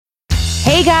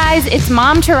Hey guys, it's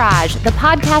Momtourage, the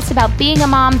podcast about being a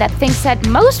mom that thinks that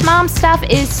most mom stuff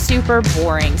is super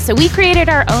boring. So we created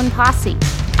our own posse.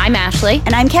 I'm Ashley.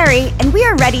 And I'm Carrie, and we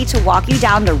are ready to walk you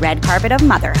down the red carpet of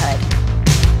motherhood.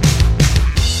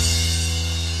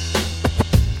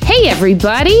 Hey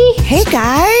everybody. Hey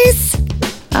guys.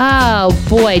 Oh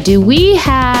boy, do we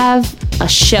have a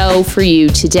show for you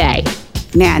today.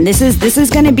 Man, this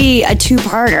is going to be a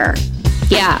two-parter.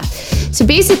 Yeah. So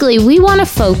basically, we want to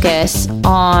focus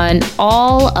on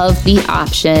all of the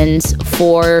options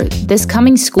for this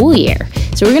coming school year.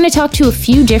 So we're going to talk to a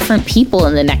few different people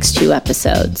in the next two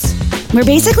episodes. We're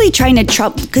basically trying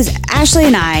to because Ashley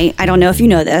and I don't know if you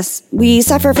know this, we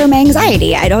suffer from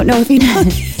anxiety. I don't know if you know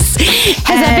this. Has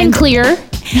that been clear?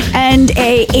 And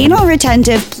a anal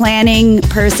retentive planning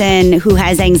person who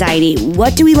has anxiety,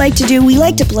 what do we like to do? We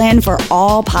like to plan for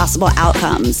all possible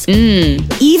outcomes, even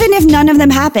if none of them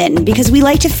happen, because we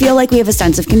like to feel like we have a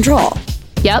sense of control.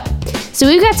 Yep. So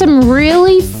we've got some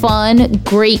really fun,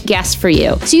 great guests for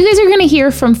you. So you guys are going to hear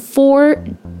from four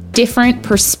different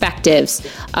perspectives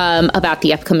about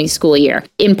the upcoming school year.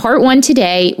 In part one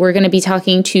today, we're going to be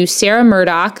talking to Sarah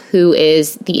Murdoch, who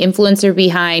is the influencer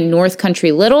behind North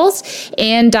Country Littles,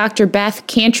 and Dr. Beth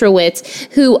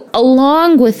Kantrowitz, who,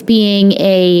 along with being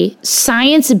a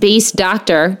science-based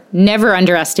doctor, never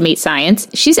underestimate science,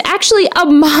 she's actually a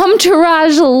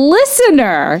Momtourage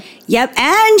listener. Yep,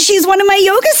 and she's one of my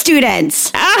yoga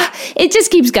students. It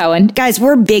just keeps going. Guys,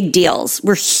 we're big deals.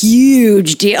 We're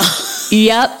huge deals.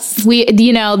 Yep.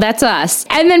 That's us.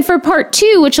 And then for part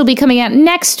two, which will be coming out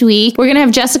next week, we're going to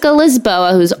have Jessica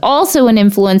Lisboa, who's also an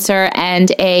influencer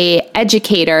and a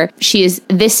educator. She is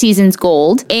this season's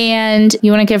gold. And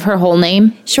you want to give her whole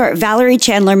name? Sure. Valerie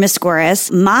Chandler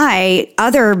Miscoris, my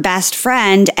other best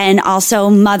friend and also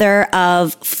mother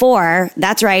of four.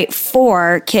 That's right,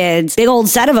 4 kids. Big old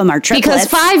set of them are triplets. Because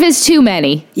 5 is too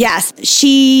many. Yes.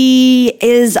 She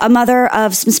is a mother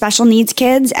of some special needs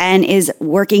kids and is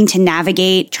working to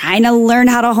navigate trying to learn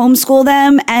how to homeschool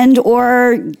them and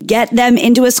or get them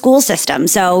into a school system.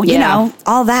 So,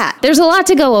 all that. There's a lot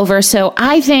to go over. So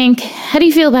I think, how do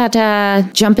you feel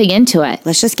about jumping into it?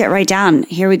 Let's just get right down.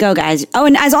 Here we go, guys. Oh,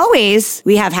 and as always,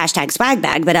 we have hashtag swag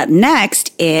bag, but up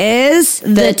next is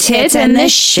the tits and the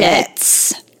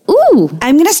shits. Ooh.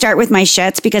 I'm going to start with my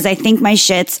shits because I think my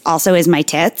shits also is my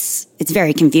tits. It's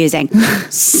very confusing.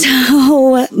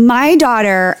 So my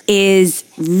daughter is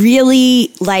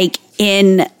really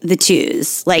in the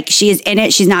 2s. She is in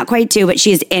it. She's not quite 2, but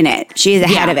she is in it. She is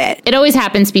ahead of it. It always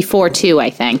happens before 2,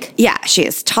 I think. Yeah, she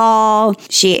is tall.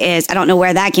 She is, I don't know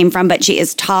where that came from, but she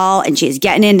is tall and she's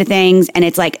getting into things. And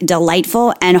it's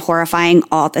delightful and horrifying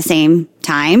all at the same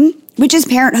time. Which is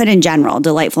parenthood in general,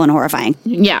 delightful and horrifying.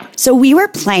 Yeah. So we were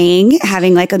playing,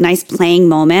 having a nice playing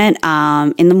moment.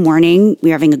 In the morning, we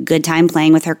were having a good time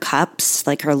playing with her cups,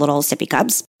 her little sippy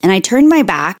cups. And I turned my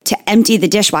back to empty the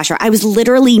dishwasher. I was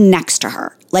literally next to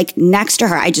her.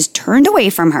 I just turned away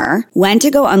from her, went to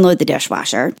go unload the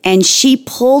dishwasher, and she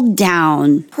pulled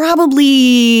down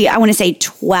probably, I want to say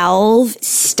 12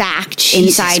 stacked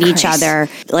inside each other,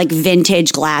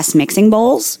 vintage glass mixing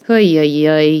bowls. Oy, oy,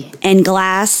 oy. And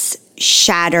glass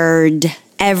shattered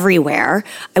everywhere.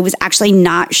 I was actually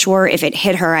not sure if it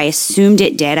hit her. I assumed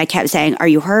it did. I kept saying, "Are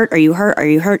you hurt? Are you hurt? Are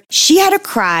you hurt?" She had a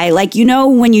cry,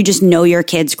 when you just know your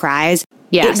kid's cries.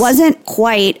 Yes. It wasn't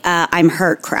quite I'm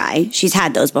hurt cry. She's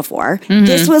had those before. Mm-hmm.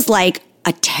 This was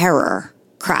a terror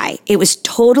cry. It was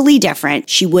totally different.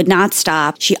 She would not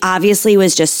stop. She obviously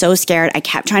was just so scared. I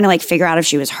kept trying to figure out if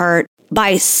she was hurt.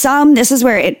 By some, this is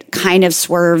where it kind of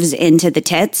swerves into the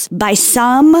tits. By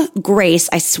some grace,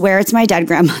 I swear it's my dead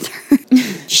grandmother.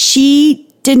 She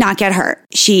did not get hurt.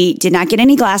 She did not get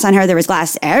any glass on her. There was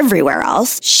glass everywhere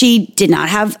else. She did not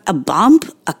have a bump,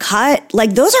 a cut.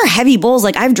 Those are heavy bowls.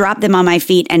 I've dropped them on my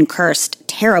feet and cursed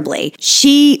terribly.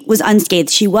 She was unscathed.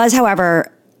 She was,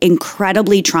 however,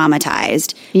 incredibly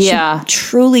traumatized. Yeah. She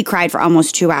truly cried for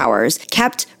almost 2 hours,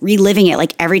 kept reliving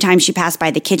it. Every time she passed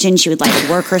by the kitchen, she would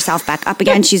work herself back up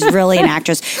again. She's really an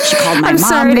actress. She called my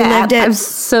mom, relived it. I'm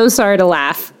so sorry to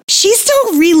laugh. She's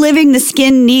still reliving the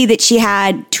skinned knee that she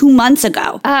had 2 months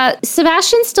ago.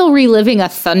 Sebastian's still reliving a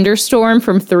thunderstorm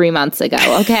from 3 months ago,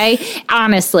 okay?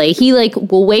 Honestly, he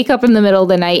will wake up in the middle of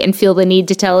the night and feel the need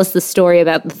to tell us the story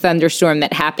about the thunderstorm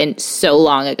that happened so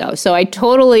long ago. So I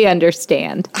totally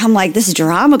understand. I'm this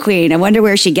drama queen. I wonder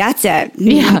where she gets it.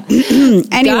 Yeah.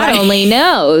 Anyway. God only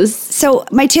knows. So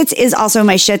my tits is also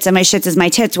my shits and my shits is my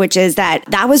tits, which is that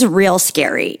was real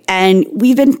scary. And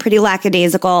we've been pretty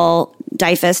lackadaisical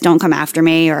DYFS, Don't Come After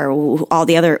Me, or all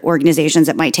the other organizations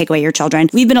that might take away your children.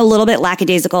 We've been a little bit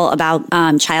lackadaisical about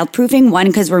childproofing. One,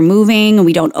 because we're moving and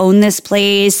we don't own this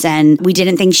place and we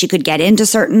didn't think she could get into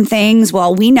certain things.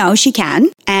 Well, we know she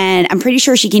can. And I'm pretty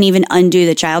sure she can even undo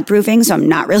the childproofing. So I'm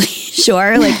not really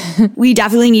sure. Like, we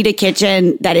definitely need a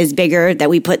kitchen that is bigger, that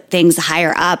we put things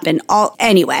higher up and all.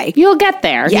 Anyway. You'll get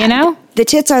there, you know? The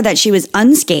tits are that she was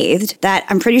unscathed, that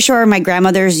I'm pretty sure my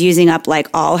grandmother's using up like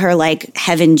all her like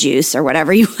heaven juice or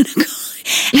whatever you want to call it.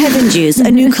 Heaven juice,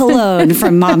 a new cologne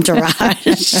from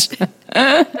Momtourage.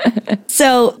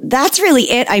 So that's really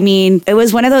it. I mean, it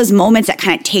was one of those moments that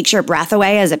kind of takes your breath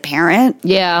away as a parent.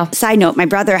 Yeah. Side note, my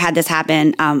brother had this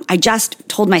happen. I just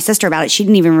told my sister about it. She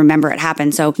didn't even remember it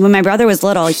happened. So when my brother was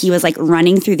little, he was like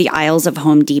running through the aisles of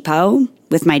Home Depot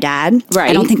with my dad. Right.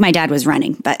 I don't think my dad was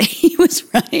running, but he was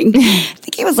running. I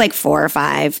think he was like 4 or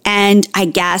 5. And I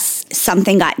guess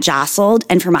something got jostled.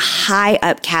 And from a high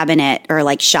up cabinet or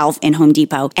like shelf in Home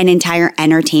Depot, an entire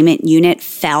entertainment unit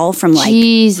fell from like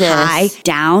high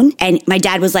down. And my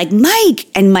dad was like, Mike!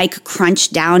 And Mike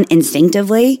crunched down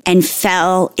instinctively and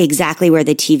fell exactly where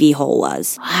the TV hole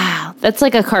was. Wow. That's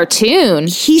like a cartoon.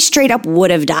 He straight up would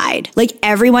have died. Like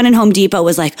everyone in Home Depot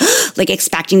was like, like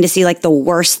expecting to see like the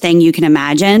worst thing you can imagine.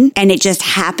 And it just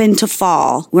happened to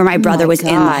fall where my brother was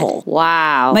in the hole.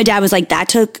 Wow. My dad was like, that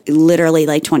took literally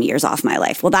like 20 years off my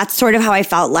life. Well, that's sort of how I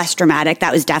felt. Less dramatic.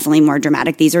 That was definitely more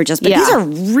dramatic. These are just, but these are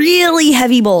really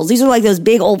heavy bowls. These are like those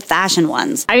big old fashioned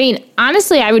ones. I mean,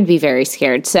 honestly, I would be very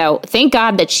scared. So thank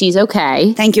God that she's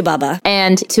okay. Thank you, Bubba.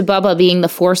 And to Bubba being the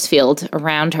force field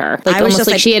around her. Like almost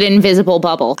like she had an invisible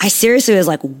bubble. I seriously was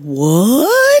like,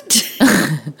 what?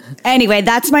 Anyway,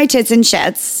 that's my tits and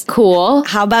shits. Cool.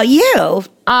 How about you?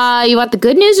 You want the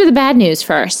good news or the bad news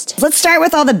first? Let's start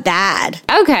with all the bad.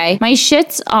 Okay. My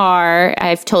shits are,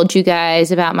 I've told you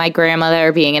guys about my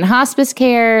grandmother being in hospice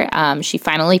care. She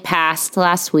finally passed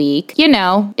last week. You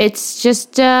know, it's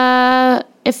just,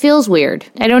 it feels weird.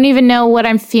 I don't even know what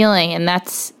I'm feeling, and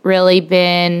that's really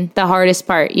been the hardest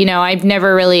part. You know, I've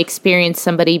never really experienced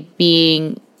somebody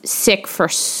being sick for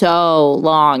so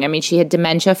long. I mean, she had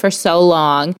dementia for so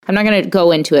long. I'm not going to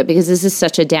go into it because this is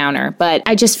such a downer, but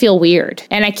I just feel weird.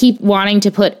 And I keep wanting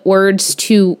to put words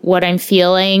to what I'm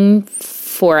feeling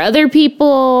for other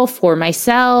people, for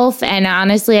myself. And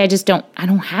honestly, I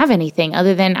don't have anything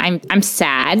other than I'm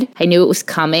sad. I knew it was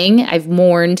coming. I've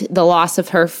mourned the loss of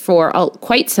her for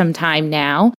quite some time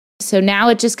now. So now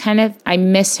it just kind of, I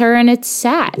miss her and it's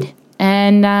sad.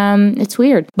 And it's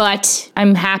weird. But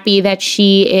I'm happy that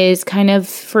she is kind of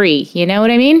free. You know what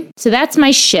I mean? So that's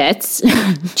my shits.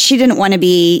 She didn't want to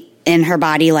be in her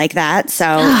body like that,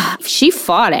 so... She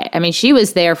fought it. I mean, she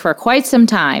was there for quite some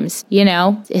times, you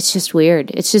know? It's just weird.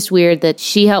 It's just weird that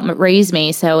she helped raise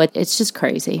me, so it's just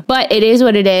crazy. But it is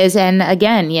what it is, and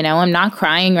again, you know, I'm not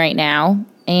crying right now.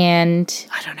 And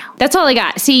I don't know. That's all I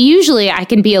got. See, usually I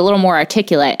can be a little more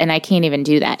articulate, and I can't even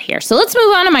do that here. So let's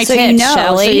move on to my tits,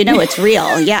 shall we? So you know it's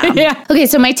real, yeah. Yeah. Okay,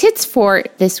 so my tits for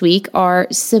this week are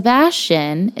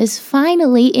Sebastian is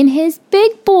finally in his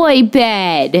big boy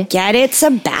bed. Get it,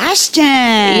 Sebastian.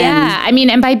 Yeah, I mean,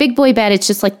 and by big boy bed, it's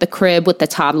just like the crib with the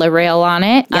toddler rail on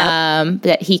it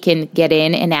that he can get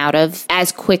in and out of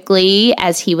as quickly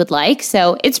as he would like.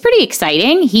 So it's pretty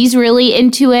exciting. He's really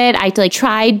into it. I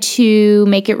tried to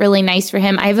make it really nice for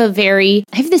him. I have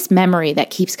this memory that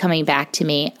keeps coming back to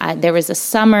me. There was a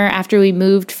summer after we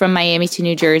moved from Miami to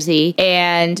New Jersey,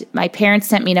 and my parents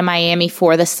sent me to Miami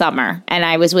for the summer. And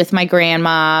I was with my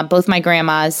grandma, both my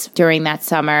grandmas during that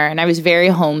summer, and I was very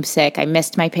homesick. I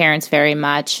missed my parents very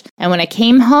much. And when I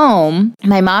came home,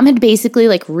 my mom had basically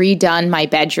like redone my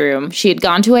bedroom. She had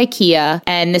gone to IKEA,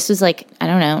 and this was like, I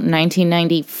don't know,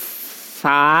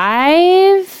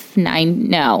 1995?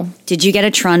 No. Did you get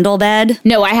a trundle bed?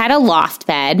 No, I had a loft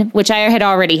bed, which I had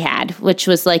already had, which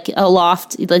was like a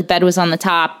loft. The bed was on the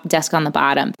top, desk on the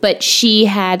bottom. But she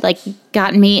had like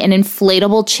gotten me an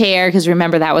inflatable chair, because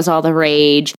remember, that was all the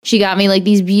rage. She got me like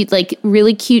these like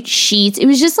really cute sheets. It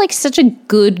was just like such a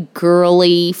good,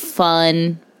 girly,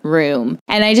 fun room.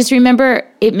 And I just remember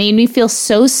it made me feel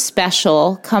so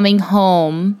special coming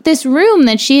home. This room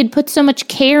that she had put so much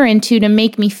care into to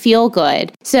make me feel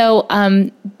good. So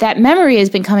that memory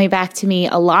has been coming back to me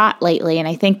a lot lately, and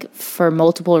I think for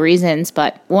multiple reasons,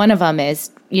 but one of them is,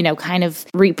 you know, kind of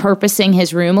repurposing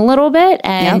his room a little bit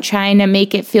and trying to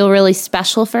make it feel really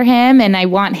special for him. And I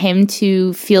want him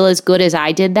to feel as good as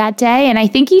I did that day. And I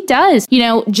think he does. You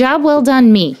know, job well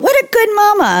done me. What a good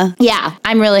mama. Yeah,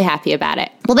 I'm really happy about it.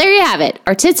 Well, there you have it.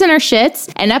 Our tits and our shits.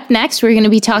 And up next, we're going to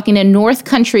be talking to North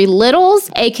Country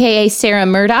Littles, aka Sarah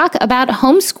Murdoch, about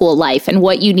homeschool life and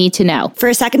what you need to know. For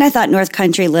a second, I thought North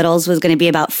Country Littles was going to be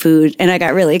about food, and I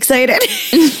got really excited.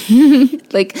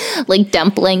 like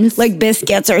dumplings. Like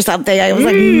biscuits or something. I was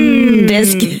like,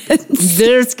 biscuits.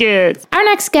 Biscuits. Our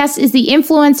next guest is the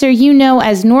influencer you know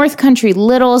as North Country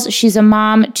Littles. She's a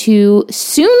mom to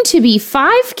soon-to-be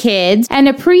 5 kids and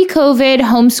a pre-COVID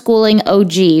homeschooling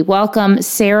OG. Welcome,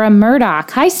 Sarah Murdoch.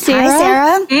 Hi, Sarah. Hi,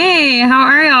 Sarah. Hey, how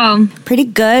are y'all? Pretty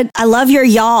good. I love your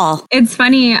y'all. It's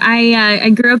funny. I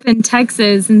grew up in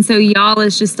Texas, and so y'all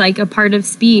is just like a part of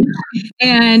speech.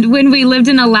 And when we lived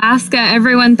in Alaska,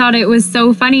 everyone thought it was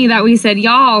so funny that we said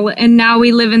y'all, and now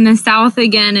we live in the South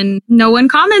again, and no one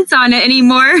comments on it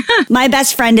anymore. My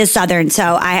best friend is Southern,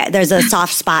 so there's a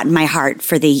soft spot in my heart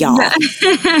for the y'all.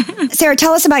 Sarah,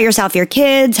 tell us about yourself, your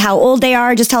kids, how old they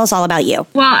are. Just tell us all about you.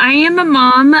 Well, I am a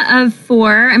mom of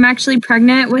 4. I'm actually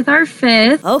pregnant with our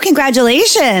 5th. Oh,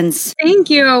 congratulations. Thank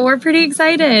you. We're pretty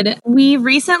excited. We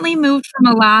recently moved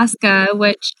from Alaska,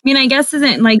 which, I guess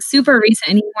isn't like super recent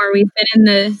anymore. We've been in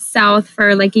the South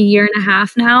for like a year and a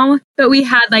half now. But we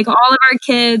had like all of our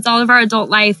kids, all of our adult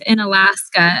life in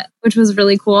Alaska, which was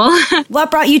really cool. What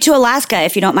brought you to Alaska,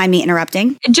 if you don't mind me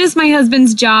interrupting? Just my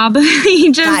husband's job.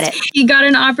 He got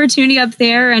an opportunity up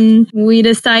there, and we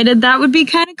decided that would be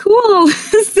kind of cool.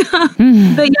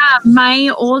 But yeah,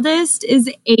 my oldest is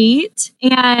 8.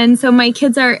 And so my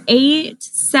kids are 8,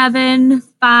 7,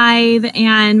 5,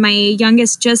 and my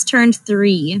youngest just turned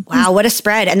 3. Wow, what a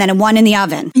spread. And then 1 in the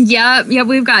oven. Yep.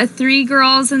 We've got 3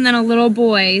 girls and then a little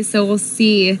boy. So we'll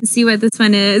see what this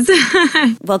one is.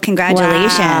 Well,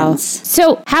 congratulations. Wow.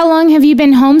 So how long have you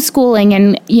been homeschooling,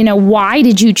 and, why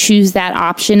did you choose that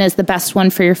option as the best one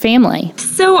for your family?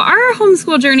 So our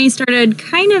homeschool journey started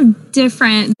kind of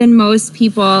different than most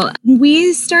people.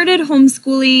 We started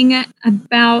homeschooling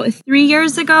about 3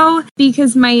 years ago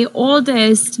because my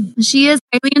oldest, she is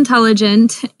highly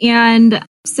intelligent, and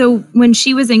so when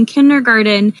she was in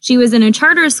kindergarten, she was in a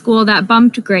charter school that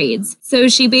bumped grades. So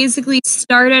she basically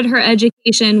started her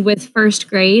education with 1st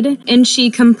grade, and she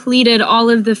completed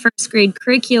all of the 1st grade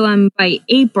curriculum by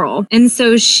April. And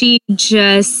so she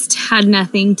just had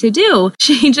nothing to do.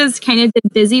 She just kind of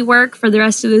did busy work for the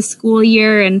rest of the school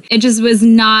year, and it just was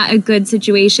not a good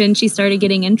situation. She started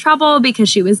getting in trouble because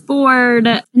she was bored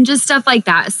and just stuff like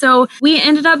that. So we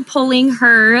ended up pulling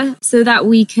her so that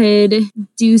we could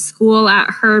do school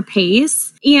at her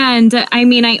pace. And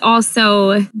I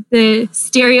also, the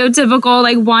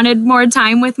stereotypical, wanted more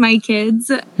time with my kids.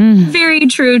 Very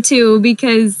true too,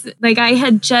 because I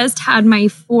had just had my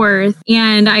 4th,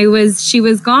 and she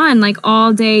was gone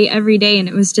all day, every day. And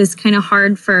it was just kind of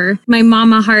hard for my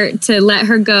mama heart to let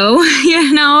her go,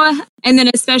 And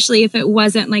then especially if it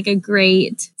wasn't a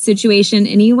great situation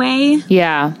anyway.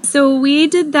 Yeah. So we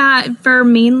did that for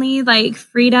mainly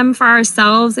freedom for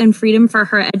ourselves and freedom for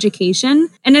her education.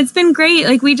 And it's been great.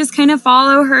 We just kind of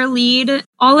follow her lead.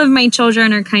 All of my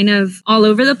children are kind of all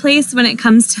over the place when it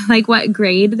comes to what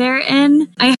grade they're in.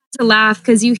 I have to laugh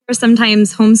because you hear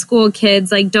sometimes homeschool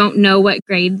kids don't know what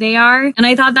grade they are. And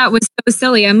I thought that was so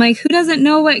silly. I'm like, who doesn't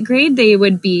know what grade they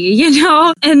would be,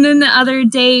 And then the other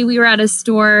day we were at a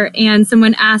store and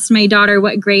someone asked my daughter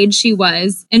what grade she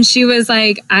was. And she was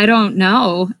like, I don't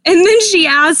know. And then she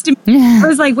asked me, I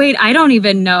was like, wait, I don't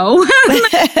even know.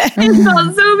 It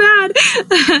felt so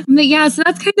bad. But yeah, so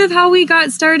that's kind of how we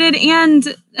got started.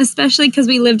 And especially because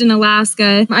we lived in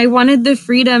Alaska, I wanted the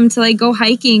freedom to go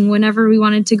hiking whenever we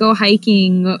wanted to go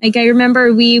hiking. I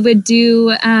remember we would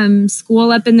do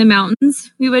school up in the mountains.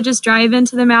 We would just drive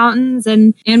into the mountains,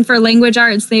 and for language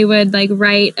arts, they would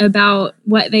write about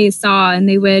what they saw, and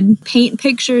they would paint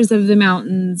pictures of the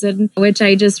mountains, and which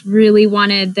I just really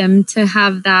wanted them to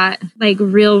have that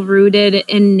real rooted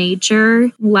in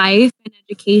nature life and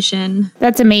education.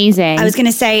 That's amazing. I was going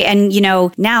to say, and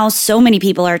now so many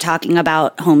people are talking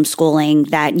about homeschooling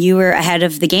that you were ahead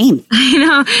of the game.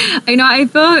 I know. I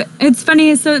feel it's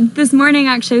funny. So this morning,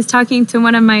 actually, I was talking to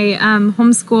one of my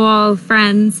homeschool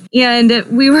friends, and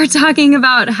we were talking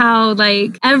about how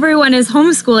everyone is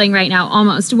homeschooling right now,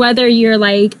 almost, whether you're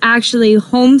actually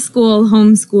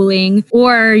homeschooling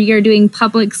or you're doing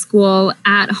public school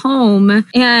at home,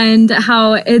 and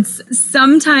how it's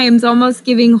sometimes almost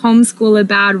giving homeschool a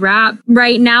bad rap.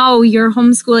 Right now, you're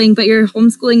homeschooling, but you're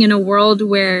homeschooling in a world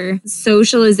where social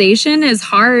socialization is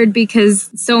hard because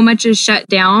so much is shut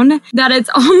down that it's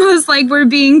almost like we're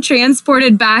being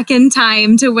transported back in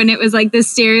time to when it was like the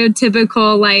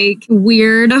stereotypical, like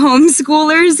weird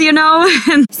homeschoolers, you know?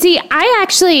 See, I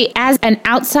actually, as an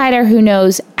outsider who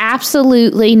knows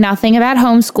absolutely nothing about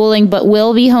homeschooling, but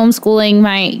will be homeschooling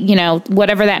my,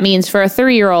 whatever that means for a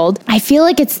 3-year-old, I feel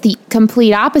like it's the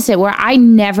complete opposite, where I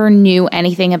never knew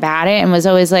anything about it and was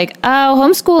always like, oh,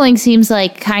 homeschooling seems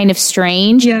like kind of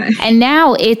strange. Yeah. And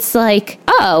now it's like,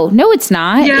 oh, no, it's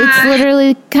not. Yeah. It's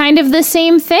literally kind of the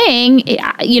same thing.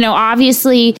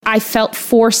 Obviously I felt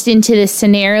forced into this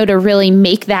scenario to really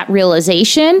make that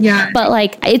realization. Yeah. But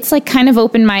like, it's like kind of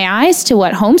opened my eyes to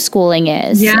what homeschooling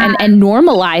is and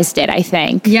normalized it, I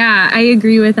think. Yeah, I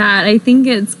agree with that. I think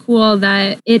it's cool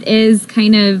that it is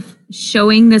kind of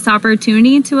showing this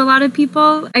opportunity to a lot of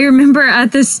people. I remember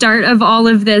at the start of all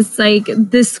of this, like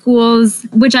the schools,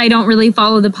 which I don't really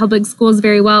follow the public schools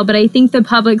very well, but I think the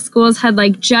public schools had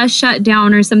like just shut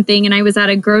down or something. And I was at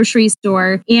a grocery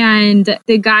store and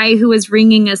the guy who was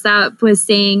ringing us up was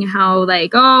saying how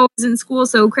like, oh, isn't school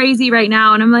so crazy right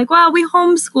now? And I'm like, well, we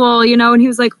homeschool, and he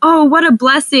was like, oh, what a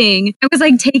blessing. I was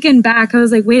like taken back. I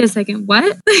was like, wait a second,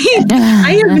 what?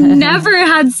 I have never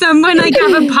had someone like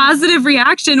have a positive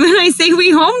reaction when I say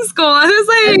we homeschool. I was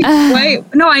like,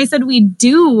 wait, no, I said we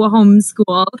do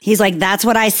homeschool. He's like, that's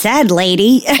what I said,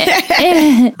 lady.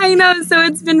 I know. So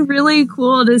it's been really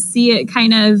cool to see it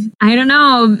kind of, I don't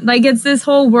know, like it's this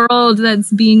whole world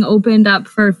that's being opened up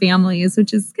for families,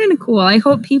 which is kind of cool. I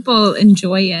hope people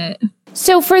enjoy it.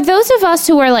 So for those of us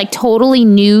who are like totally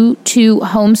new to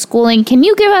homeschooling, can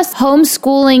you give us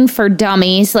homeschooling for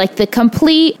dummies, like the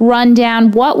complete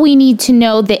rundown, what we need to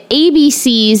know, the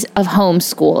ABCs of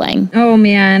homeschooling? Oh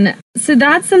man. So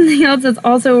that's something else that's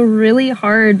also really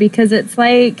hard because it's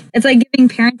like giving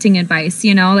parenting advice,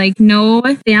 like no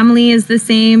family is the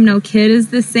same, no kid is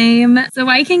the same. So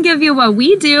I can give you what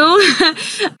we do.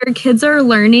 Our kids are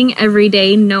learning every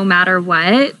day, no matter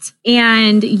what.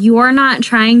 And you're not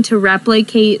trying to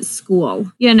replicate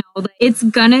school. It's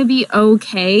gonna be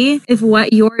okay if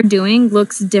what you're doing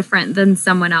looks different than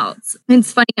someone else.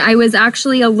 It's funny. I was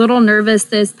actually a little nervous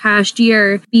this past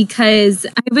year because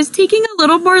I was taking a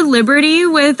little more liberty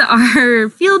with our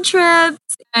field trips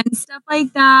and stuff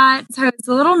like that. So I was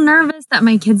a little nervous that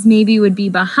my kids maybe would be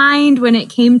behind when it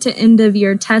came to end of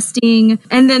year testing.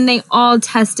 And then they all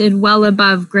tested well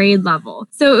above grade level.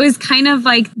 So it was kind of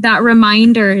like that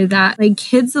reminder that like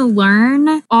kids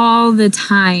learn all the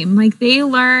time. Like they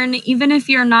learn even if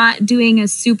you're not doing a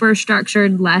super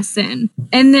structured lesson.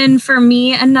 And then for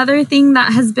me, another thing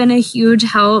that has been a huge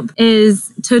help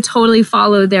is to totally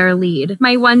follow their lead.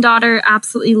 My one daughter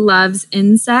absolutely loves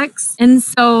insects. And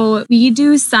so we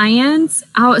do science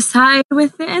outside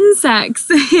with the insects,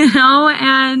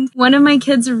 and one of my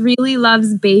kids really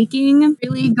loves baking,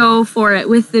 really go for it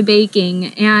with the baking.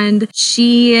 And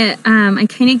she, I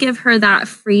kind of give her that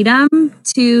freedom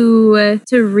to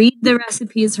read the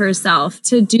recipes herself,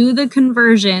 to do the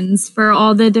conversions for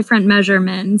all the different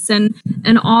measurements and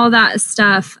all that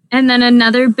stuff. And then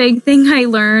another big thing I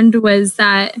learned was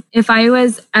that if I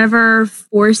was ever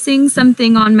forcing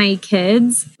something on my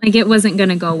kids, like it wasn't going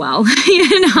to go well.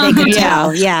 They could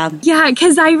tell, yeah. Yeah,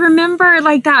 because I remember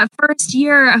like that first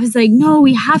year, I was like, no,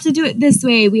 we have to do it this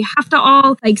way. We have to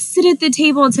all like sit at the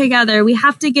table together. We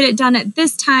have to get it done at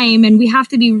this time. And we have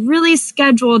to be really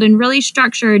scheduled and really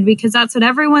structured because that's what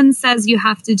everyone says you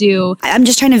have to do. I'm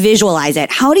just trying to visualize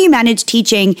it. How do you manage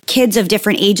teaching kids of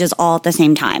different ages all at the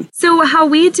same time? So how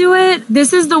we do it,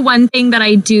 this is the one thing that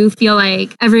I do feel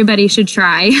like everybody should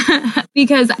try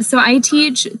so I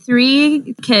teach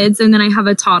 3 kids and then I have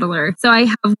a toddler. So I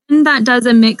have one that does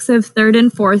a mix of 3rd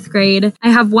and 4th grade. I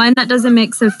have one that does a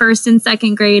mix of 1st and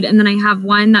 2nd grade. And then I have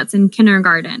one that's in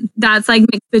kindergarten. That's like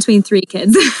mixed between 3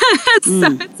 kids.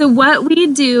 So what we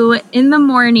do in the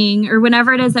morning or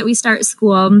whenever it is that we start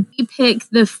school, we pick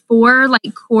the 4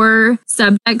 like core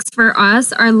subjects for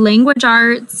us are language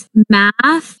arts,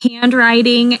 math,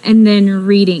 handwriting, and then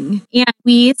reading. And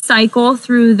we cycle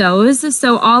through those.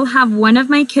 So I'll have one of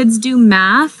my kids do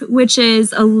math, which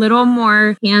is a little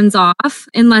more hands-off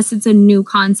unless it's a new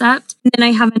concept. And then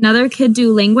I have another kid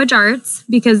do language arts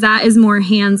because that is more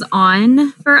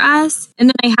hands-on for us. And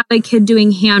then I have a kid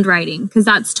doing handwriting because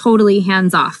that's totally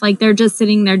hands-off. Like they're just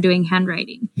sitting there doing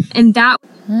handwriting. And that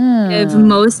would give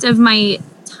most of my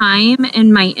time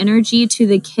and my energy to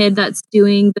the kid that's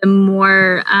doing the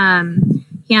more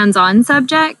hands-on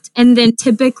subject. And then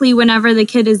typically whenever the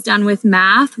kid is done with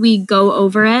math, we go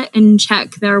over it and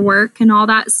check their work and all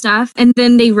that stuff. And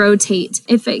then they rotate.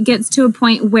 If it gets to a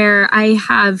point where I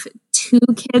have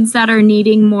two kids that are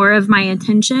needing more of my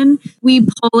attention, we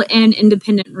pull in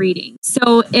independent reading.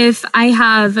 So if I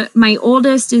have my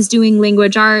oldest is doing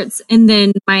language arts and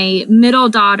then my middle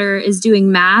daughter is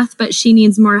doing math, but she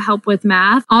needs more help with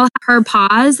math, I'll have her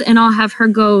pause and I'll have her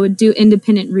go do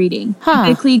independent reading.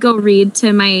 Typically go read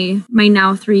to my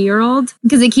now 3-year-old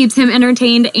because it keeps him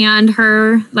entertained and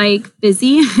her like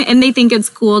busy, and they think it's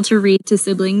cool to read to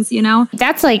siblings, you know?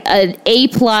 That's like an A+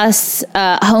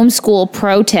 homeschool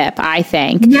pro tip, I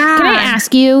think. Yeah. Can I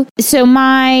ask you? So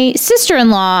my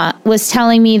sister-in-law was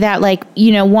telling me that, like,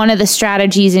 you know, one of the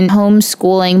strategies in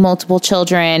homeschooling multiple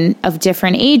children of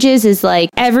different ages is like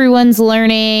everyone's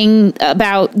learning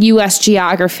about U.S.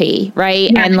 geography,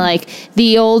 right? Yeah. And like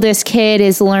the oldest kid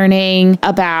is learning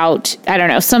about, I don't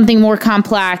know, something more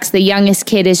complex. The youngest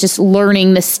kid is just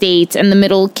learning the states, and the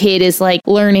middle kid is like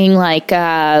learning like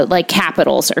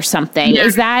capitals or something. Yeah.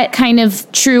 Is that kind of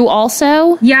true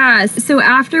also? Yeah. So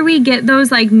after we get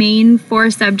those like main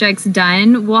 4 subjects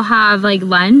done, we'll have like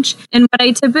lunch. And what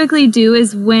I typically do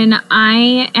is when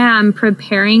I am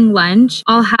preparing lunch,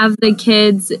 I'll have the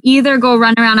kids either go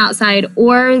run around outside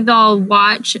or they'll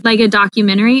watch like a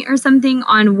documentary or something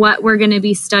on what we're going to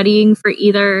be studying for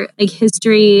either like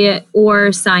history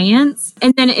or science.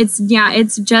 And then it's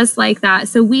just like that.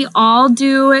 So we all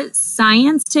do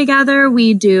science together.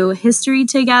 We do history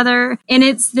together. And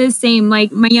it's the same,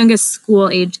 like my youngest school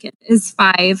age kid is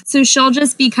 5. So she'll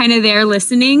just be kind of there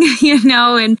listening, you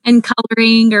know, and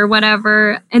coloring or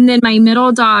whatever. And then my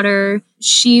middle daughter,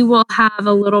 she will have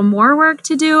a little more work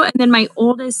to do. And then my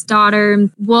oldest daughter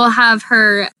will have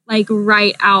her like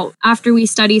write out after we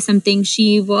study something.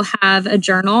 She will have a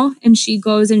journal and she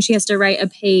goes and she has to write a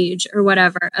page or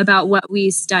whatever about what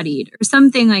we studied or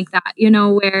something like that, you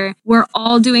know, where we're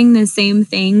all doing the same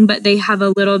thing, but they have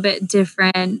a little bit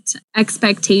different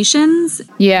expectations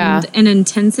and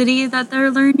intensity that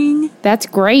they're learning. That's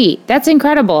great. That's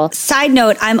incredible. Side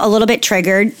note, I'm a little bit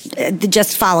triggered.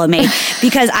 Just follow me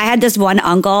because I had this one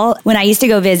uncle when I used to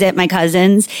go visit my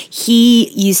cousins. He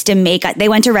used to they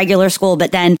went to regular school,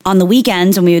 but then on the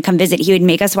weekends when we would come visit, he would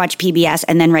make us watch PBS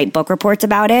and then write book reports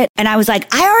about it. And I was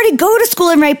like, I already go to school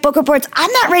and write book reports.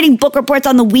 I'm not writing book reports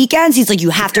on the weekends. He's like,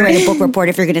 you have to write a book report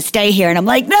if you're going to stay here. And I'm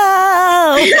like,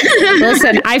 no.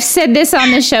 Listen, I've said this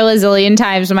on the show a zillion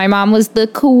times. My mom was the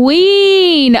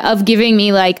queen of giving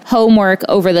me like homework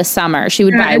over the summer. She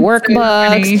would buy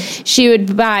workbooks. So she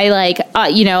would buy like,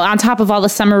 on top of all the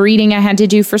summer reading I had to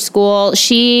do for school.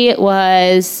 She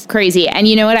was crazy. And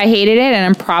you know what? I hated it. And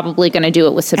I'm probably going to do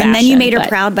it with Sebastian. And then you made her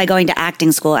proud by going to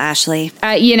acting school, Ashley.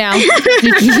 You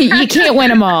can't win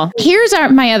them all. Here's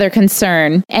my other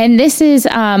concern. And this is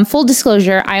full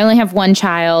disclosure. I only have one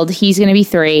child. He's going to be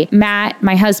 3. Matt,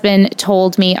 my husband,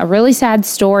 told me a really sad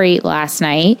story last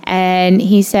night. And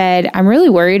he said, I'm really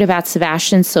worried about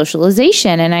Sebastian's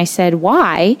socialization. And I said,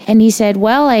 why? And he said,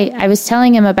 well, I was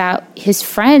telling him about his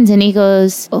friends. And he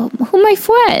goes, oh, who are my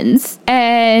friends?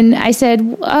 And I said,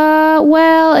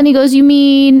 well, and he goes, you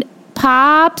mean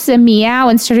Pops and Meow,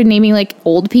 and started naming like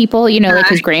old people, like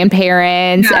his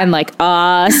grandparents and like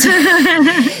us.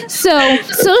 So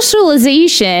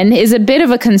socialization is a bit of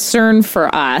a concern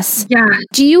for us. Yeah.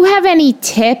 Do you have any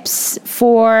tips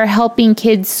for helping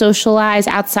kids socialize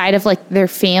outside of like their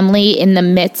family in the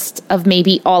midst of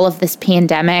maybe all of this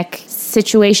pandemic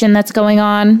situation that's going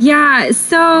on? Yeah.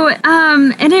 So,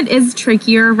 and it is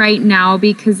trickier right now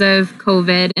because of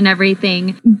COVID and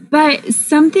everything. But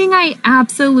something I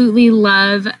absolutely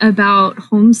love about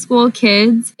homeschool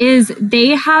kids is they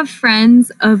have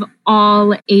friends of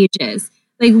all ages.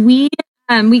 Like we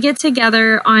get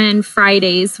together on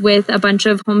Fridays with a bunch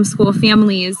of homeschool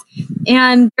families,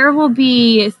 and there will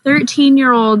be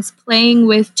 13-year-olds playing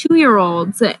with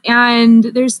 2-year-olds, and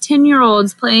there's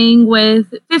 10-year-olds playing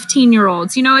with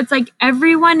 15-year-olds. It's like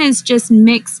everyone is just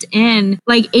mixed in.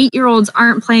 Like 8-year-olds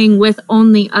aren't playing with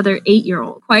only other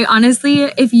 8-year-olds. Quite honestly,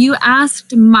 if you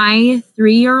asked my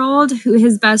 3-year-old who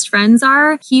his best friends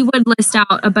are, he would list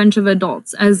out a bunch of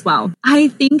adults as well. I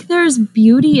think there's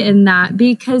beauty in that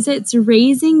because it's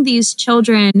raising these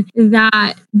children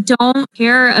that don't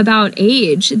care about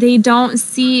age. They don't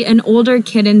see an older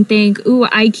kid and think, ooh,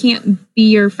 I can't be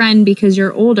your friend because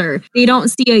you're older. They don't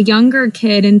see a younger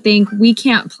kid and think, we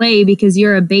can't play because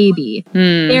you're a baby.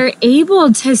 They're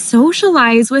able to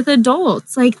socialize with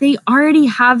adults. Like they already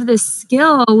have the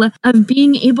skill of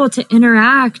being able to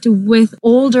interact with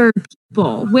older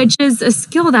people, which is a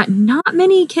skill that not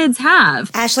many kids have.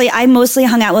 Ashley, I mostly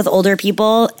hung out with older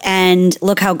people, and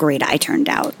look how great I turned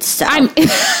out. So,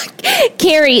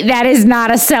 Carrie, that is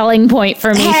not a selling point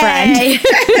for me, friend.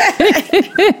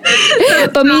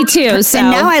 But me too. So.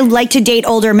 And now I like to date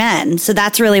older men. So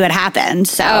that's really what happened.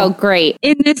 So. Oh, great.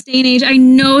 In this day and age, I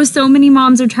know so many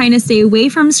moms are trying to stay away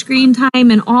from screen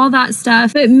time and all that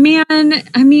stuff. But man,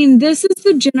 I mean, this is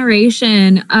the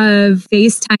generation of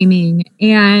FaceTiming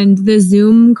and the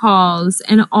Zoom calls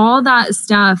and all that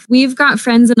stuff. We've got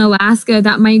friends in Alaska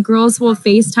that my girls will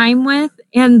FaceTime with,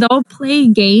 and they'll play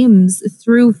games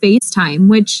through FaceTime,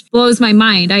 which blows my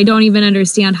mind. I don't even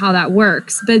understand how that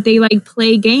works, but they like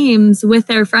play games with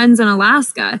their friends in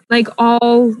Alaska, like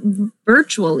all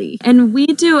virtually. And we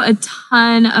do a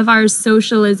ton of our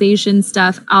socialization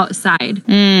stuff outside.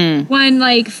 One,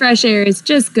 like fresh air is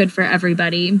just good for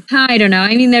everybody. I don't know.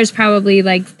 I mean, there's probably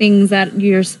like things that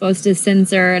you're supposed to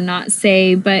censor and not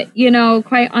say, but you know,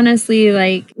 quite honestly,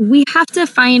 like we have to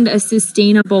find a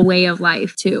sustainable way of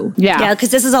life too. Yeah,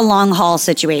 because this is a long haul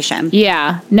situation.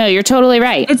 Yeah. No, you're totally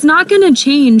right. It's not going to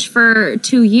change for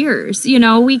 2 years. You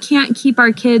know, we can't keep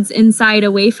our kids inside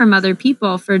away from other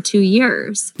people for 2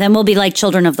 years. Then we'll be like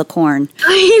children of the corn.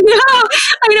 I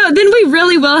know. Then we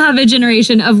really will have a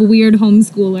generation of weird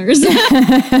homeschoolers.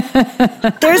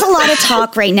 There's a lot of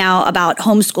talk right now about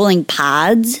homeschooling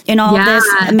pods in all this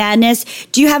madness.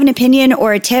 Do you have an opinion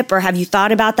or a tip, or have you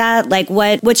thought about that? Like,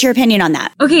 what's your opinion on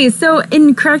that? Okay, so,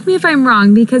 and correct me if I'm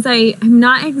wrong, because I'm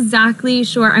not exactly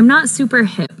sure. I'm not super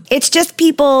hip. It's just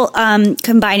people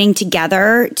combining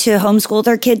together to homeschool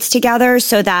their kids together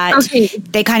so that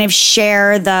they kind of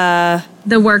share the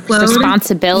workload,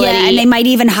 responsibility. Yeah, and they might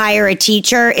even hire a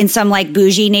teacher. In some like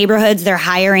bougie neighborhoods, they're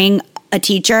hiring a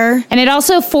teacher. And it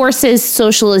also forces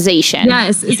socialization.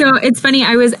 Yes. So it's funny.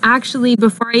 I was actually,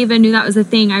 before I even knew that was a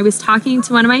thing, I was talking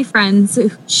to one of my friends.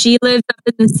 She lives up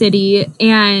in the city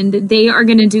and they are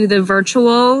going to do the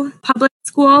virtual public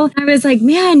school. I was like,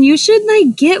 man, you should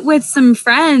like get with some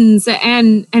friends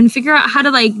and figure out how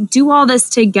to like do all this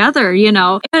together, you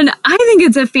know? And I think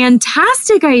it's a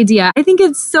fantastic idea. I think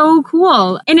it's so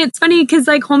cool. And it's funny because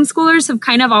like homeschoolers have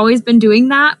kind of always been doing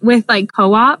that with like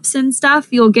co-ops and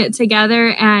stuff. You'll get together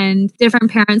and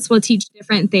different parents will teach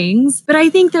different things. But I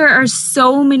think there are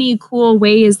so many cool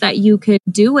ways that you could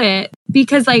do it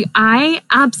because like I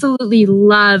absolutely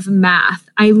love math.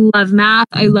 I love math.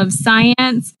 I love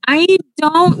science. I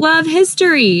don't love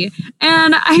history.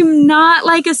 And I'm not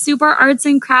like a super arts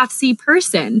and craftsy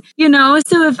person, you know?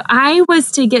 So if I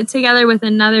was to get together with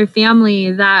another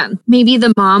family that maybe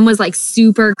the mom was like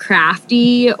super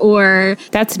crafty or...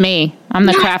 That's me. I'm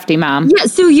the crafty mom. Yeah,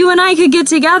 so you and I could get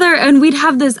together and we'd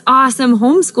have this awesome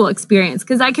homeschool experience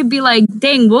because I could be like,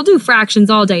 dang, we'll do fractions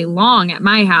all day long at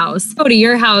my house. Go to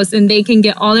your house and they can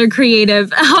get all their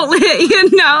creative outlet, you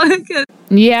know?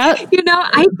 Yeah. You know,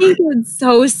 I think it's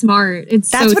so smart.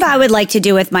 That's what I would like to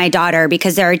do with my daughter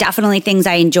because there are definitely things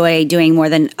I enjoy doing more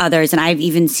than others. And I've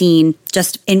even seen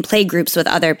just in play groups with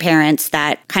other parents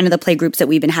that kind of the play groups that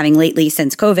we've been having lately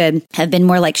since COVID have been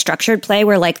more like structured play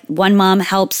where like one mom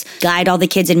helps guide all the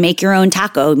kids and make your own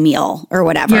taco meal or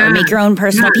whatever, or make your own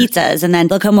personal pizzas. And then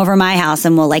they'll come over my house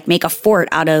and we'll like make a fort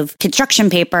out of construction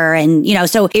paper. And, you know,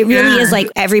 so it really is like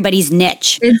everybody's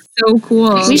niche. It's so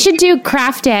cool. We should do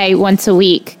craft day once a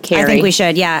week, Carrie. I think we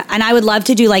should, yeah. And I would love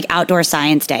to do like outdoor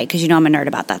science day because you know I'm a nerd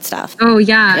about that stuff. Oh,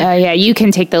 yeah. Yeah, you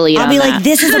can take the lead on that. I'll be like,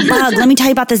 this is a bug. Let me tell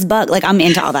you about this bug. Like I'm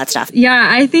into all that stuff. Yeah,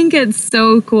 I think it's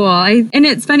so cool. And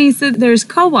it's funny, so there's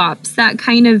co-ops that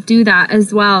kind of do that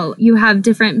as well. You have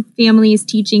different families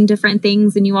teaching different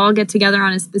things and you all get together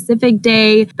on a specific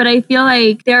day. But I feel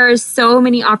like there are so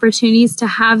many opportunities to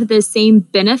have the same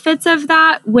benefits of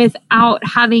that without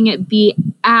having it be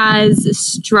as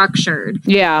structured.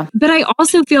 Yeah. But I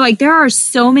also feel like there are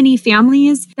so many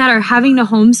families that are having to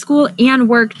homeschool and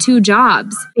work 2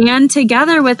 jobs, and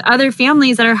together with other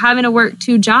families that are having to work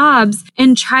 2 jobs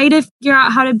and try to figure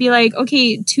out how to be like,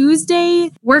 okay, Tuesday,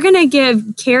 we're going to give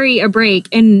Carrie a break.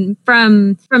 And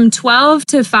from 12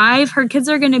 to 5, her kids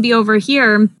are going to be over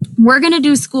here. We're going to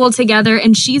do school together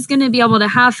and she's going to be able to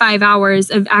have 5 hours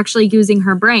of actually using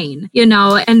her brain, you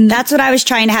know? And that's what I was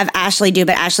trying to have Ashley do,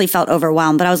 but Ashley felt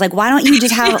overwhelmed. But I was like, why don't you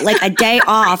just have like a day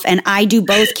off and I do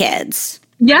both kids?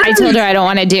 Yeah, I told her I don't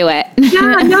want to do it.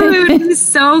 Yeah, no, it would be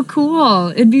so cool.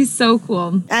 It'd be so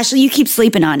cool. Ashley, you keep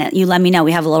sleeping on it. You let me know.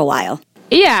 We have a little while.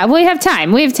 Yeah, we have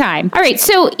time. All right,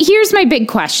 so here's my big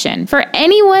question. For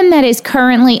anyone that is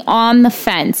currently on the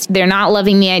fence, they're not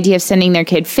loving the idea of sending their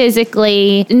kid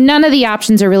physically, none of the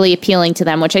options are really appealing to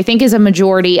them, which I think is a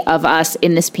majority of us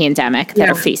in this pandemic that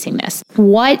are facing this.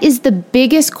 What is the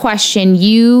biggest question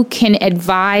you can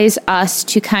advise us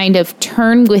to kind of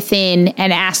turn within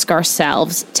and ask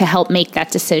ourselves to help make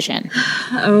that decision?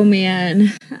 Oh,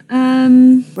 man.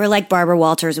 We're like Barbara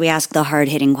Walters. We ask the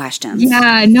hard-hitting questions.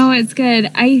 Yeah, no, it's good.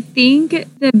 I think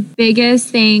the biggest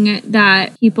thing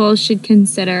that people should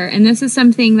consider, and this is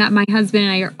something that my husband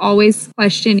and I are always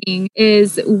questioning,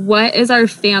 is what is our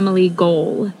family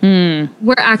goal?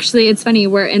 It's funny,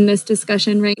 we're in this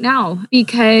discussion right now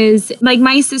because like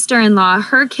my sister-in-law,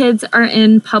 her kids are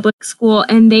in public school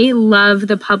and they love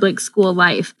the public school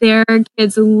life. Their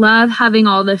kids love having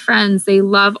all the friends. They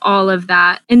love all of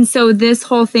that. And so this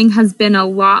whole thing has been a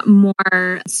lot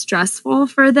more stressful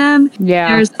for them.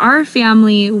 Yeah. There's our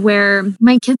family where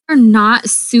my kids are not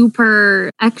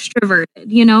super extroverted,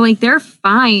 like they're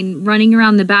fine running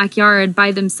around the backyard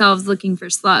by themselves looking for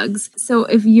slugs. So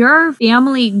if your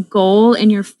family goal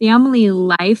and your family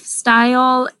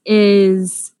lifestyle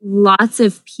is lots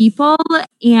of people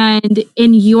and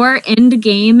in your end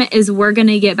game is we're going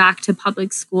to get back to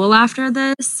public school after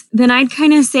this, then I'd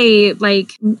kind of say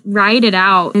like ride it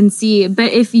out and see.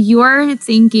 But if you're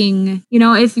thinking,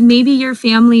 if maybe your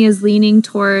family is leaning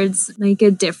towards like a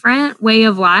different way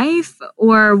of life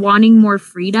or wanting more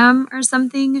freedom or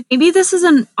something, maybe this is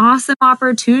an awesome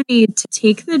opportunity to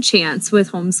take the chance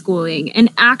with homeschooling and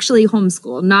actually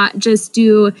homeschool, not just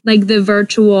do like the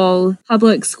virtual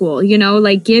public school,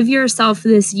 like give yourself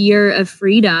this year of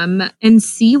freedom and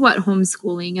see what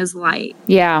homeschooling is like.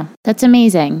 Yeah, that's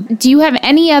amazing. Do you have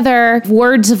any other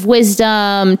words of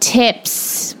wisdom,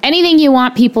 tips, anything you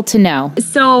want people to know?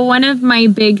 So one of my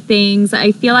big things,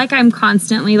 I feel like I'm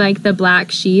constantly like the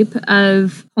black sheep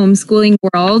of homeschooling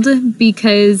world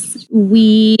because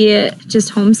we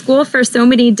just homeschool for so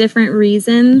many different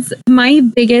reasons. My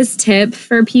biggest tip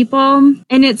for people,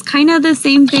 and it's kind of the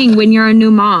same thing when you're a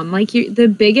new mom, like the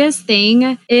biggest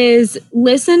thing is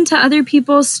listen to other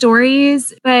people's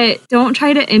stories, but don't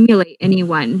try to emulate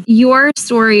anyone. Your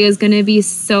story is going to be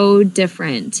so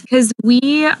different because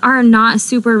we are not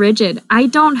super rigid. I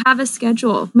don't have a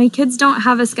schedule. My kids don't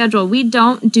have a schedule. We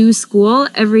don't do school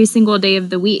every single day of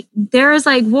the week. There is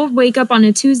like, we'll wake up on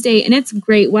a Tuesday and it's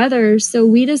great weather, so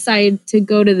we decide to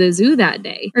go to the zoo that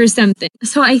day or something.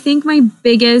 So I think my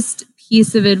biggest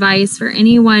piece of advice for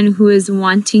anyone who is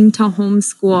wanting to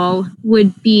homeschool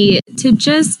would be to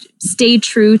just stay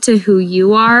true to who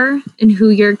you are and who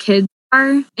your kids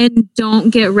are and don't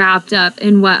get wrapped up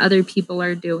in what other people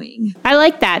are doing. I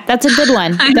like that. That's a good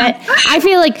one. I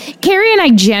feel like Carrie and I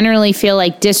generally feel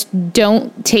like just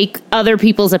don't take other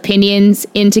people's opinions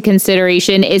into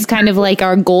consideration is kind of like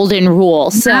our golden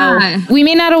rule. So we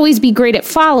may not always be great at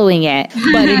following it,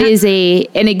 but it is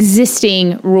an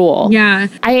existing rule. Yeah.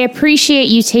 I appreciate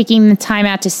you taking the time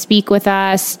out to speak with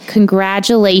us.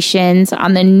 Congratulations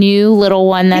on the new little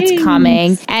one that's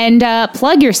coming. And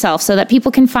plug yourself so that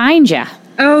people can find you.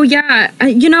 Oh, yeah.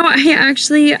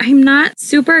 I'm not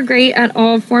super great at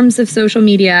all forms of social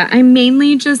media. I'm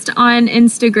mainly just on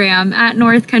Instagram at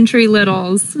North Country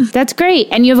Littles. That's great.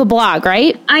 And you have a blog,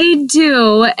 right? I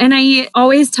do. And I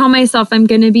always tell myself I'm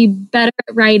going to be better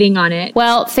at writing on it.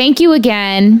 Well, thank you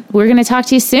again. We're going to talk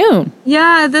to you soon.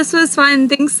 Yeah, this was fun.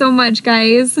 Thanks so much,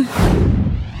 guys.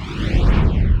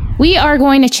 We are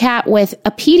going to chat with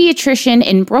a pediatrician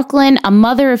in Brooklyn, a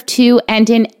mother of two, and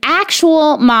an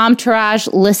actual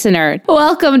Momtourage listener.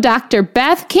 Welcome, Dr.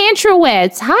 Beth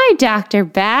Kantrowitz. Hi, Dr.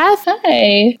 Beth.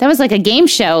 Hi. That was like a game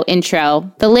show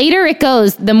intro. The later it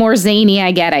goes, the more zany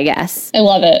I get, I guess. I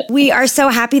love it. We are so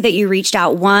happy that you reached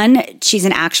out. One, she's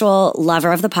an actual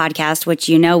lover of the podcast, which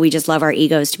we just love our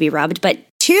egos to be rubbed. But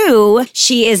two,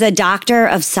 she is a doctor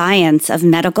of science, of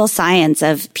medical science,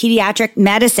 of pediatric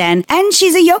medicine, and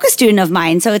she's a yoga student of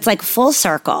mine. So it's like full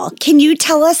circle. Can you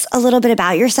tell us a little bit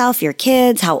about yourself, your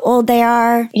kids, how old they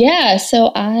are? Yeah,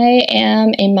 so I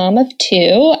am a mom of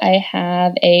two. I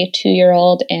have a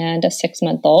 2-year-old and a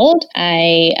 6-month-old.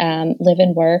 I live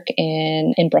and work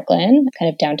in Brooklyn,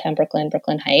 kind of downtown Brooklyn,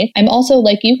 Brooklyn Heights. I'm also,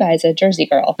 like you guys, a Jersey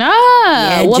girl.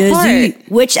 Yeah, What Jersey. part?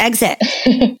 Which exit?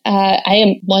 I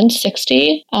am 160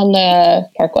 on the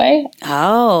Parkway.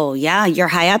 Oh, yeah, you're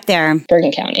high up there.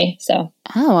 Bergen County, so.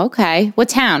 Oh, okay. What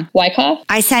town? Wyckoff.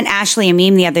 I sent Ashley a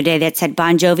meme the other day that said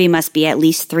Bon Jovi must be at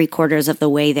least 3/4 of the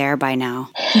way there by now.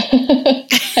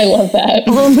 I love that.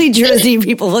 Only Jersey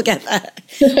people look at that.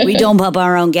 We don't pump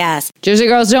our own gas. Jersey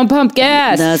girls don't pump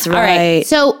gas. That's right. All right.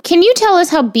 So can you tell us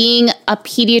how being a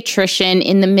pediatrician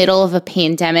in the middle of a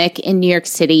pandemic in New York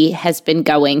City has been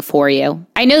going for you?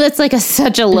 I know that's like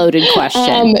such a loaded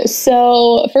question.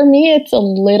 So for me, it's a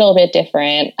little bit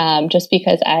different just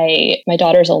because my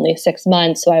daughter's only 6 months.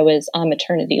 months. So I was on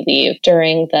maternity leave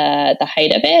during the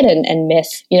height of it and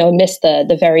missed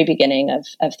the very beginning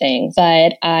of things.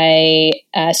 But I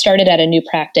started at a new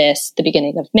practice the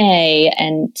beginning of May.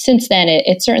 And since then,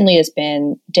 it certainly has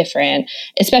been different,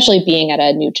 especially being at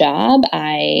a new job.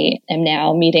 I am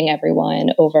now meeting everyone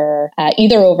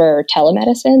either over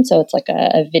telemedicine. So it's like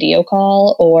a video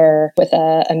call, or with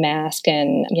a mask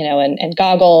and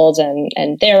goggles,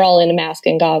 and they're all in a mask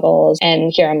and goggles.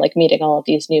 And here I'm like meeting all of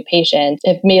these new patients.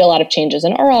 I've made a lot of changes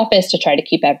in our office to try to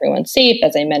keep everyone safe.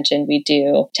 As I mentioned, we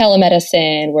do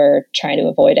telemedicine. We're trying to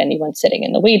avoid anyone sitting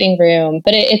in the waiting room,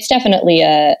 but it's definitely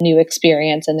a new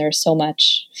experience. And there's so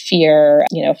much fear,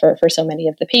 for so many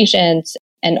of the patients.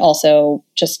 And also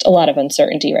just a lot of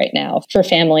uncertainty right now for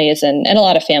families, and a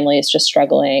lot of families just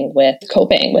struggling with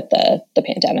coping with the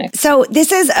pandemic. So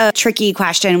this is a tricky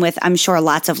question with, I'm sure,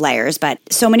 lots of layers, but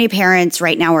so many parents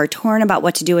right now are torn about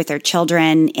what to do with their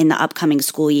children in the upcoming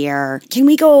school year. Can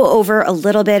we go over a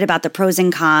little bit about the pros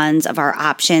and cons of our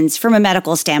options from a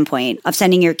medical standpoint of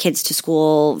sending your kids to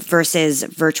school versus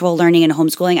virtual learning and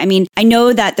homeschooling? I mean, I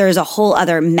know that there's a whole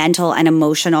other mental and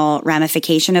emotional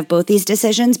ramification of both these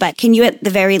decisions, but can you at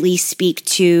the very least speak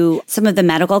to some of the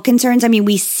medical concerns? I mean,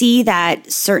 we see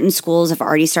that certain schools have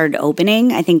already started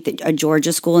opening. I think that a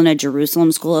Georgia school and a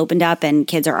Jerusalem school opened up and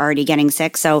kids are already getting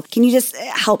sick. So can you just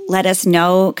help let us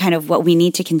know kind of what we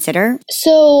need to consider?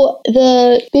 So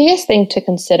the biggest thing to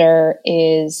consider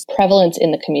is prevalence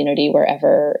in the community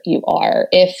wherever you are.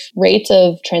 If rates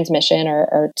of transmission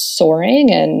are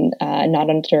soaring and not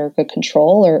under good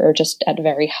control, or just at a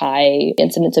very high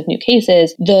incidence of new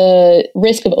cases, the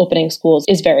risk of opening schools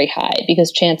is very high,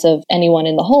 because chance of anyone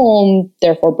in the home,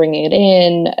 therefore bringing it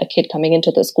in, a kid coming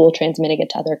into the school, transmitting it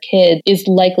to other kids, is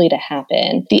likely to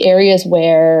happen. The areas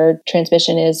where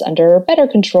transmission is under better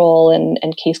control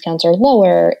and case counts are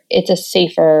lower, it's a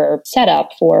safer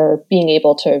setup for being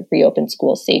able to reopen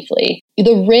schools safely.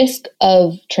 The risk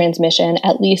of transmission,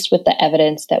 at least with the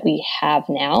evidence that we have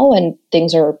now, and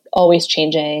things are always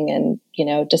changing, and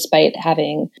despite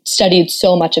having studied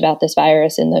so much about this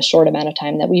virus in the short amount of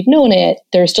time that we've known it,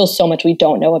 there's still so much we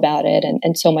don't know about it,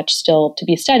 and so much still to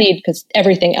be studied, because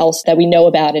everything else that we know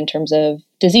about in terms of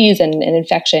disease and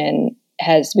infection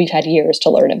we've had years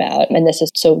to learn about. And this is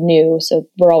so new, so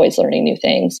we're always learning new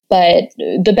things. But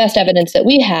the best evidence that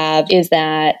we have is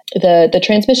that the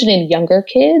transmission in younger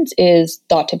kids is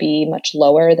thought to be much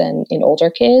lower than in older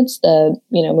kids. The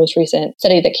most recent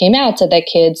study that came out said that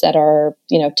kids that are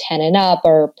 10 and up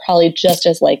are probably just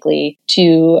as likely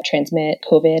to transmit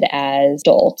COVID as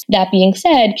adults. That being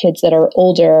said, kids that are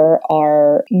older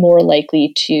are more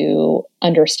likely to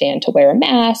understand to wear a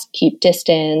mask, keep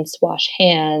distance, wash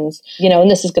hands, and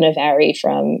this is going to vary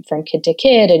from kid to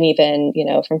kid, and even,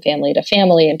 from family to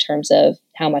family in terms of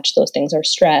how much those things are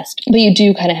stressed. But you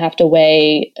do kind of have to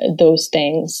weigh those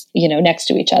things, next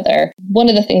to each other. One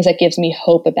of the things that gives me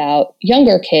hope about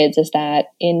younger kids is that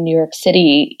in New York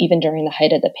City, even during the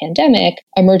height of the pandemic,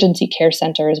 emergency care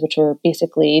centers, which were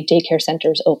basically daycare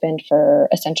centers opened for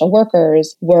essential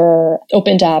workers, were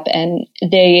opened up, and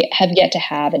they have yet to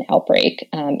have an outbreak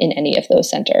in any of those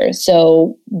centers.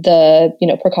 So the,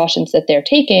 precautions that they're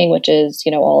taking, which is,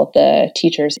 all of the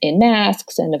teachers in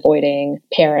masks and avoiding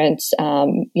parents,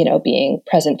 being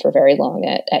present for very long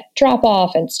at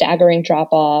drop-off and staggering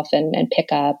drop-off and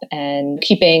pick-up, and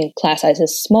keeping class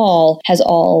sizes small, has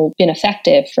all been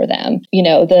effective for them.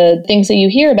 The things that you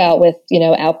hear about with,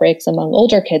 outbreaks among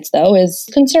older kids, though, is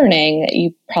concerning.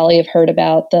 You probably have heard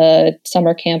about the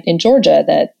summer camp in Georgia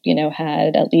that,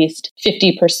 had at least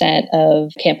 50%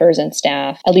 of campers and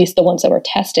staff, at least the ones that were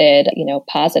tested,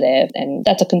 positive. And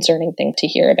that's a concerning thing to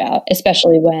hear about,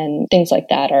 especially when things like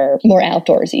that are more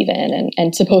outdoors even,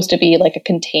 and supposed to be like a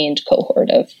contained cohort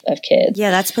of kids.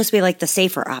 Yeah, that's supposed to be like the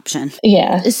safer option.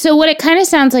 Yeah. So what it kind of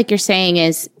sounds like you're saying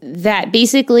is that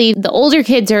basically the older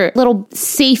kids are a little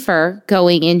safer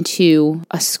going into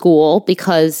a school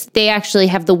because they actually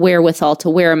have the wherewithal to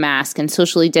wear a mask and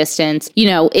socially distance,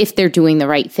 if they're doing the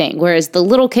right thing. Whereas the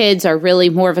little kids are really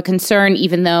more of a concern,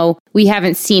 even though we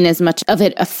haven't seen as much of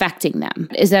it affecting them.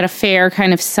 Is that a fair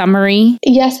kind of summary?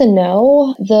 Yes and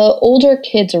no. The older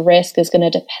kids' risk is going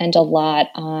to depend a lot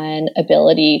on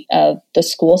ability of the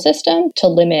school system to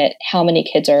limit how many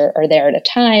kids are there at a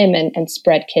time and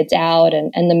spread kids out,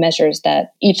 and the measures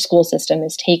that each school system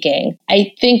is taking.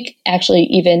 I think actually,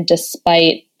 even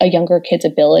despite a younger kid's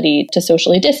ability to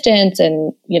socially distance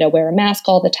and, wear a mask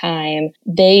all the time,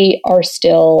 they are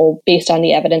still, based on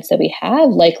the evidence that we have,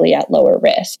 likely at lower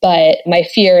risk. But my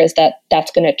fear is that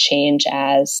that's going to change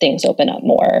as things open up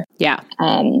more. Yeah.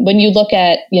 When you look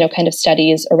at, kind of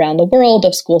studies around the world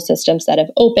of school systems that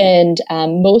have opened,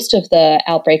 most of the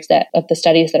outbreaks of the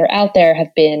studies that are out there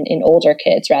have been in older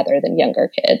kids rather than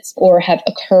younger kids, or have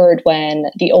occurred when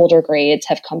the older grades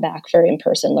have come back for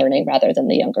in-person learning rather than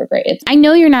the younger grades. I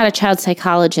know you're not a child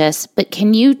psychologist, but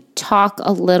can you talk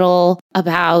a little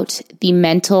about the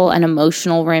mental and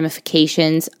emotional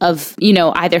ramifications of,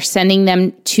 either sending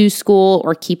them to school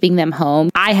or keeping them home?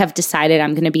 I have decided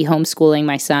I'm going to be homeschooling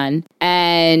my son.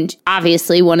 And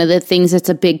obviously, one of the things that's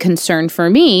a big concern for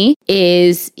me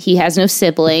is he has no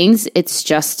siblings. It's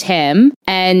just him,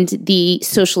 and the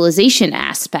socialization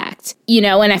aspect.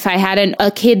 And if I had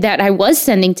a kid that I was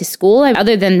sending to school,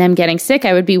 other than them getting sick,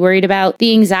 I would be worried about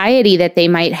the anxiety that they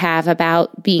might have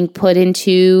about being put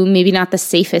into maybe not the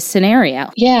safest scenario.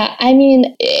 Yeah, I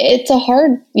mean, it's a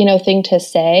hard, thing to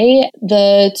say.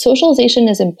 The socialization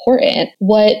is important.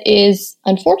 What is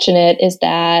unfortunate is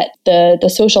that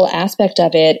the social aspect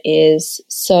of it is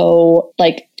so,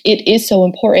 it is so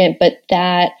important, but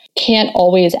that can't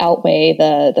always outweigh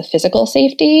the physical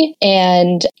safety.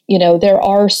 And, there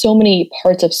are so many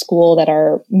parts of school that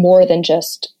are more than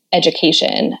just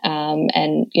education.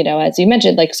 And, as you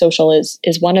mentioned, social is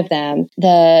one of them.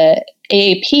 The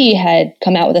AAP had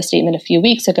come out with a statement a few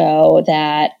weeks ago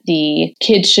that the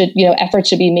kids should, efforts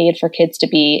should be made for kids to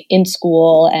be in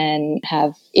school and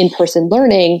have in-person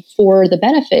learning for the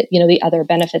benefit, the other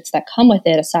benefits that come with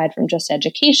it aside from just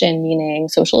education, meaning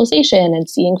socialization and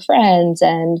seeing friends.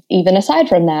 And even aside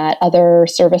from that, other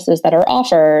services that are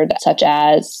offered, such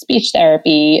as speech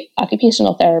therapy,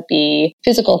 occupational therapy,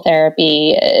 physical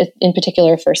therapy, in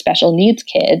particular for special needs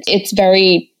kids. It's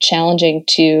very challenging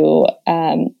to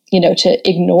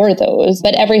ignore those,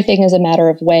 but everything is a matter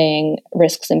of weighing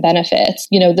risks and benefits.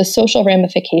 The social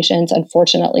ramifications,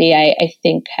 unfortunately, I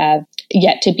think have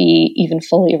yet to be even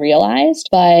fully realized.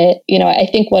 But, I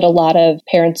think what a lot of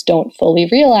parents don't fully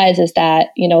realize is that,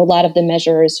 a lot of the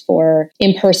measures for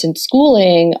in-person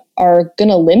schooling are going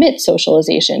to limit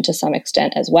socialization to some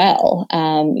extent as well.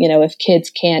 If kids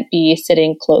can't be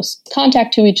sitting close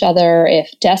contact to each other,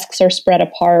 if desks are spread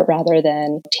apart rather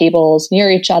than tables near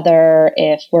each other,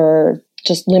 if we're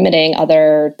just limiting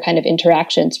other kind of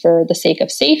interactions for the sake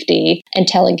of safety and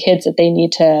telling kids that they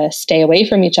need to stay away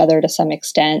from each other to some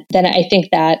extent, then I think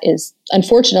that is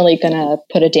unfortunately going to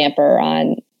put a damper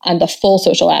on the full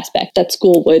social aspect that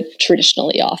school would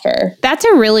traditionally offer. That's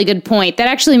a really good point. That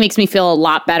actually makes me feel a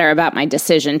lot better about my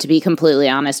decision, to be completely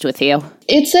honest with you.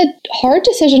 It's a hard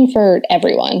decision for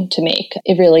everyone to make.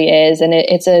 It really is. And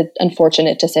it's an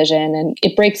unfortunate decision. And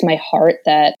it breaks my heart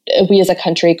that we as a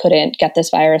country couldn't get this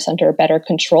virus under better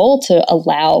control to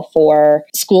allow for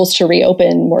schools to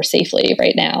reopen more safely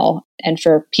right now, and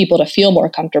for people to feel more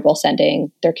comfortable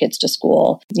sending their kids to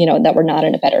school, that we're not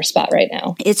in a better spot right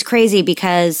now. It's crazy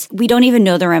because we don't even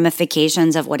know the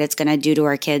ramifications of what it's going to do to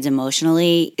our kids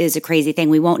emotionally is a crazy thing.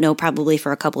 We won't know probably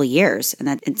for a couple of years.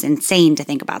 And it's insane to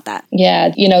think about that. Yeah.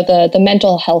 The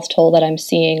mental health toll that I'm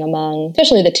seeing among,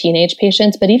 especially the teenage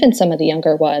patients, but even some of the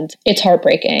younger ones, it's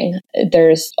heartbreaking.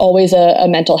 There's always a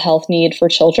mental health need for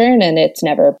children, and it's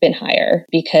never been higher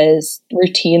because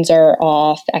routines are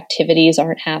off, activities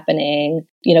aren't happening.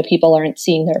 People aren't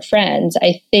seeing their friends.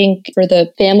 I think for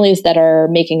the families that are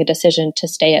making a decision to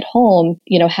stay at home,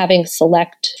 having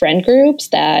select friend groups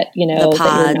that, the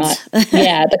that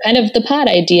you're not, the pod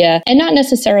idea, and not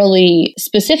necessarily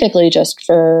specifically just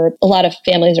for, a lot of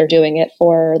families are doing it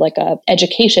for like a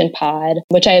education pod,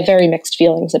 which I have very mixed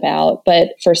feelings about, but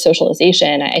for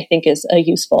socialization, I think is a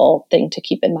useful thing to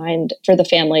keep in mind for the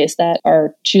families that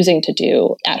are choosing to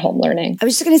do at-home learning. I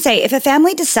was just going to say, if a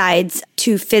family decides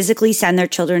to physically send their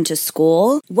children to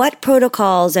school, what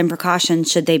protocols and precautions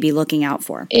should they be looking out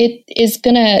for? It is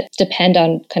going to depend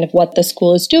on kind of what the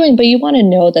school is doing, but you want to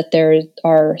know that there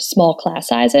are small class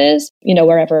sizes,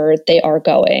 wherever they are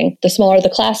going. The smaller the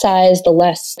class size, the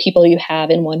less people you have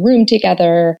in one room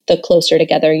together, the closer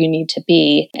together you need to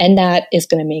be. And that is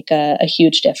going to make a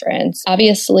huge difference.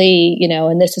 Obviously,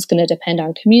 and this is going to depend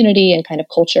on community and kind of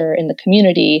culture in the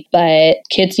community, but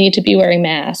kids need to be wearing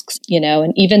masks,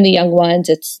 and even the young ones,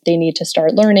 they need to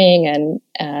start learning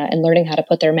and learning how to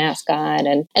put their mask on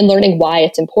and learning why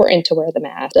it's important to wear the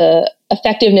mask. The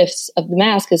effectiveness of the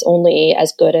mask is only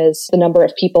as good as the number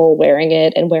of people wearing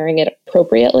it and wearing it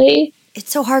appropriately.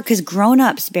 It's so hard because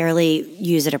grown-ups barely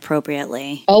use it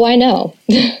appropriately. Oh, I know.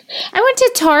 I went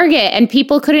to Target and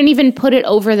people couldn't even put it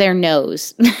over their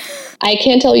nose. I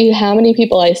can't tell you how many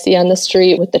people I see on the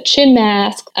street with the chin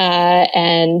mask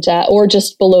or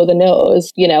just below the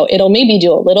nose. It'll maybe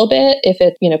do a little bit if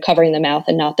it's, covering the mouth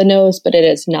and not the nose, but it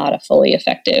is not a fully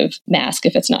effective mask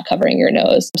if it's not covering your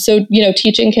nose. So,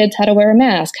 teaching kids how to wear a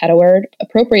mask, how to wear it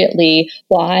appropriately,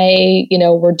 why,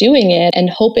 we're doing it, and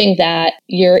hoping that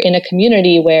you're in a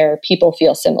community where people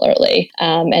feel similarly,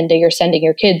 and that you're sending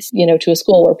your kids, to a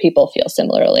school where people feel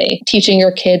similarly. Teaching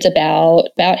your kids about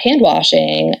hand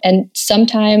washing. And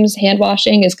sometimes hand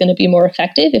washing is going to be more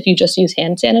effective if you just use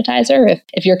hand sanitizer.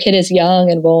 If your kid is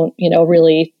young and won't,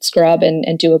 really scrub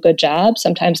and do a good job,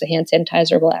 sometimes the hand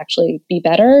sanitizer will actually be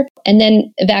better. And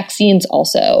then vaccines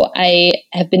also. I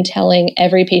have been telling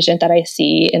every patient that I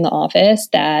see in the office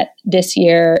that this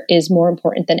year is more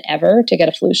important than ever to get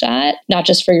a flu shot, not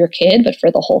just for your kid, but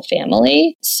for the whole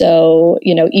family. So,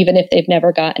 even if they've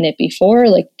never gotten it before,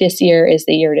 like this year is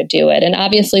the year to do it. And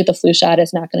obviously the flu shot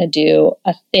is not going to do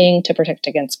a thing to protect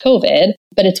against COVID,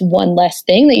 but it's one less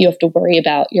thing that you have to worry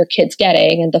about your kids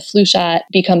getting. And the flu shot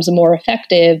becomes more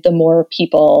effective the more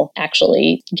people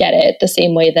actually get it. The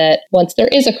same way that once there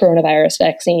is a coronavirus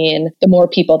vaccine, the more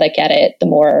people that get it, the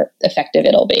more effective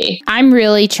it'll be. I'm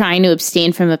really trying to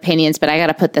abstain from opinions, but I got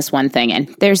to put this one thing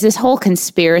in. There's this whole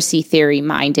conspiracy theory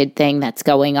minded thing that's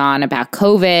going on about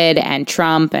COVID and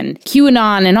Trump and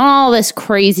QAnon and all this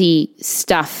crazy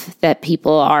stuff that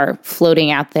people are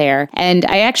floating out there. And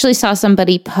I actually saw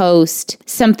somebody post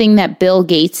something that Bill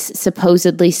Gates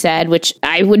supposedly said, which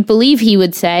I would believe he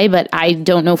would say, but I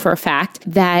don't know for a fact,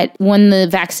 that when the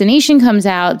vaccination comes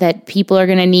out, that people are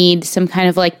going to need some kind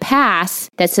of like pass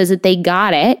that says that they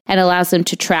got it and allows them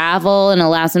to travel and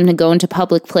allows them to go into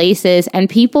public places. And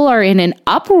people are in an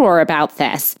uproar about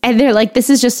this. And they're like, this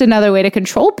is just another way to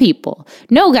control people.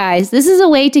 No, guys, this is a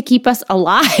way to keep us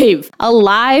alive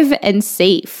and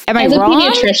safe. Am I wrong?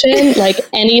 As a pediatrician, like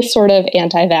any sort of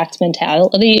anti-vax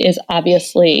mentality is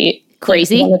obviously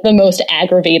crazy. One of the most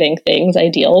aggravating things I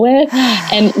deal with.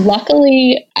 And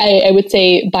luckily, I would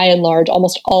say by and large,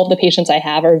 almost all of the patients I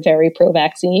have are very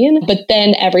pro-vaccine. But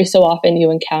then every so often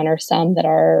you encounter some that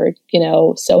are,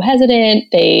 so hesitant.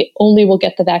 They only will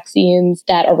get the vaccines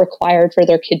that are required for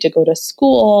their kid to go to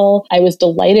school. I was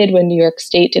delighted when New York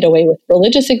State did away with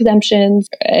religious exemptions.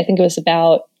 I think it was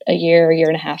about a year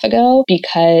and a half ago,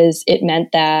 because it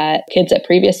meant that kids that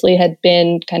previously had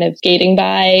been kind of skating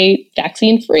by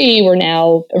vaccine free were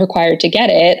now required to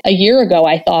get it. A year ago,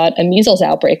 I thought a measles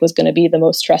outbreak was going to be the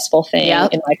most stressful thing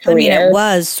in my career. I mean, it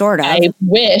was sort of. I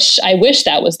wish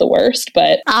that was the worst,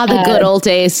 but the good old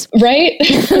days, right?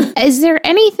 Is there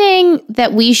anything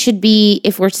that we should be,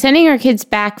 if we're sending our kids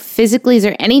back physically, is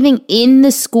there anything in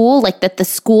the school like that the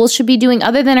school should be doing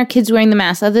other than our kids wearing the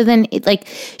mask? Other than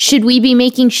should we be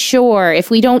making sure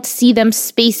if we don't see them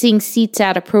spacing seats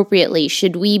out appropriately,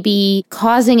 should we be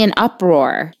causing an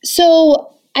uproar?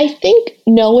 So I think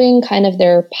knowing kind of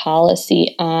their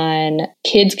policy on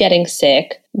kids getting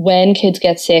sick, when kids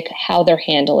get sick, how they're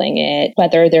handling it,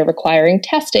 whether they're requiring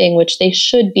testing, which they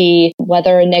should be,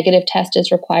 whether a negative test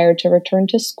is required to return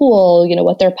to school,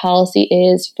 what their policy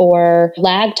is for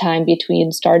lag time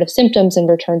between start of symptoms and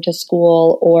return to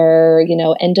school, or,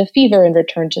 end of fever and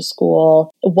return to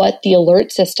school, what the alert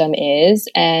system is,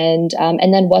 and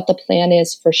then what the plan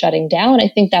is for shutting down. I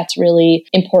think that's really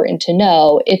important to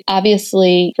know.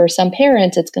 Obviously, for some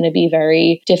parents, it's going to be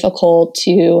very difficult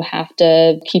to have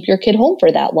to keep your kid home for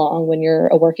that long when you're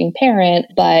a working parent,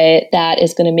 but that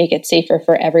is going to make it safer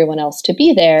for everyone else to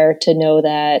be there, to know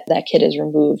that that kid is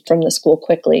removed from the school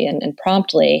quickly and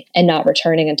promptly and not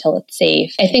returning until it's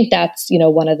safe. I think that's,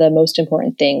 one of the most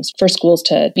important things for schools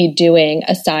to be doing,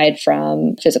 aside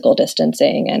from physical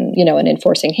distancing and, and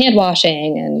enforcing hand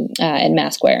washing and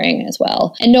mask wearing as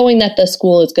well. And knowing that the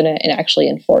school is going to actually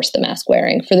enforce the mask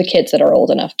wearing for the kids that are old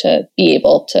enough to be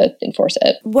able to enforce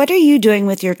it. What are you doing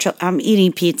with your children? I'm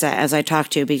eating pizza as I talk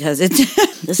to, because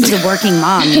this is a working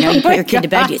mom. You put your kid to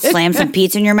bed, you slam some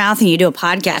pizza in your mouth, and you do a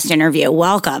podcast interview.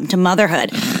 Welcome to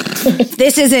motherhood.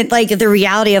 This isn't like the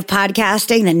reality of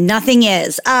podcasting, then nothing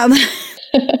is.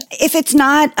 If it's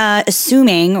not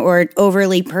assuming or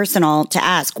overly personal to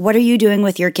ask, what are you doing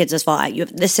with your kids this fall? You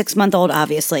have the 6-month-old,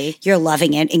 obviously. You're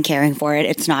loving it and caring for it.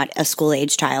 It's not a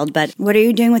school-age child, but what are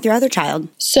you doing with your other child?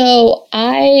 So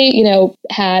I,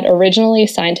 had originally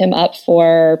signed him up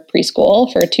for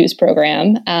preschool for a TWOS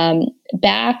program.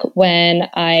 Back when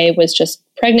I was just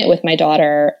pregnant with my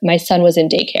daughter, my son was in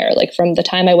daycare. Like from the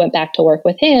time I went back to work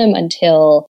with him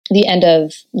until the end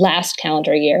of last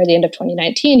calendar year, the end of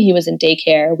 2019, he was in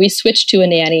daycare. We switched to a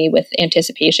nanny with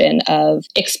anticipation of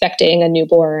expecting a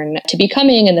newborn to be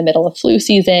coming in the middle of flu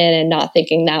season and not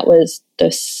thinking that was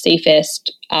the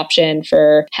safest option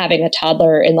for having a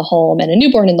toddler in the home and a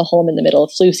newborn in the home in the middle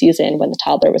of flu season when the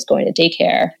toddler was going to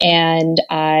daycare. And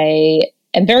I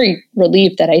am very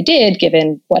relieved that I did,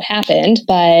 given what happened.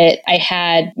 But I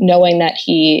had, knowing that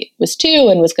he was 2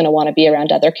 and was going to want to be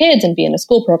around other kids and be in a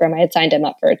school program, I had signed him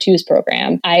up for a twos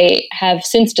program. I have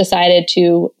since decided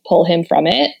to pull him from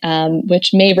it,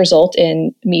 which may result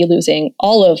in me losing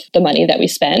all of the money that we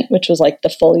spent, which was like the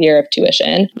full year of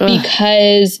tuition,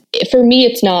 because for me,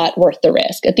 it's not worth the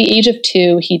risk. At the age of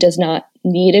 2, he does not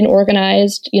need an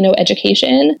organized,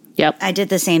 education. Yep. I did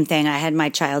the same thing. I had my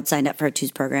child signed up for a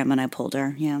twos program and I pulled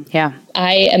her. Yeah. Yeah.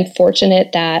 I am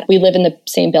fortunate that we live in the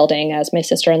same building as my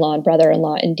sister-in-law and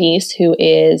brother-in-law and niece, who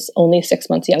is only 6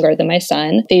 months younger than my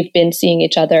son. They've been seeing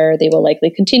each other. They will likely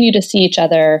continue to see each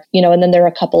other, and then there are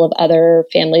a couple of other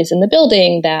families in the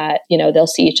building that, they'll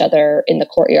see each other in the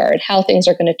courtyard. How things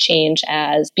are going to change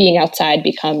as being outside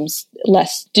becomes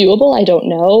less doable, I don't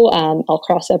know. I'll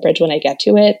cross that bridge when I get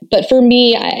to it. But for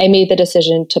me, I made the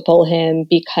decision to pull him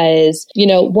because,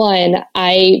 one,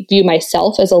 I view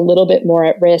myself as a little bit more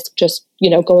at risk just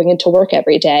going into work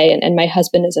every day. And my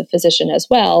husband is a physician as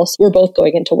well. So we're both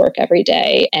going into work every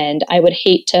day. And I would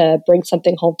hate to bring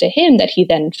something home to him that he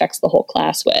then infects the whole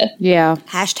class with. Yeah.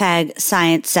 Hashtag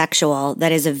science sexual.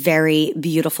 That is a very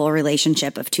beautiful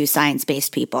relationship of two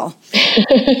science-based people.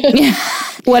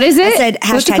 What is it? I said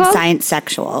What's it hashtag called? science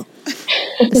sexual.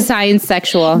 Science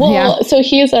sexual. Well, so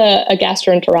he's a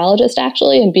gastroenterologist,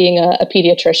 actually, and being a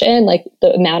pediatrician, like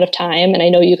the amount of time, and I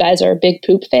know you guys are big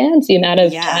poop fans, the amount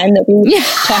of time that we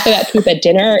talk about poop at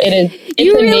dinner, it's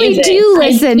you really amazing. do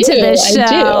listen to this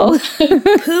show.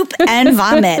 Poop and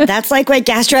vomit. That's like what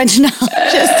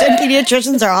gastroenterologists and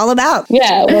pediatricians are all about.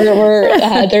 Yeah,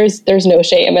 we're there's no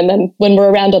shame. And then when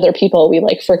we're around other people, we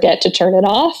forget to turn it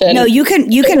off. And no, you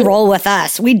can roll with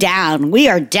us. We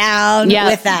are down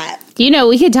with that.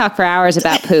 We could talk for hours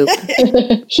about poop.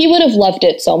 He would have loved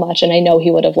it so much, and I know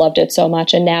he would have loved it so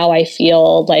much. And now I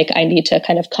feel like I need to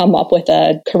kind of come up with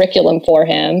a curriculum for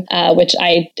him, which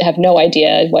I have no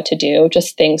idea what to do,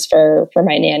 just things for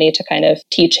my nanny to kind of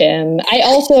teach him. I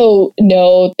also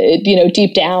know,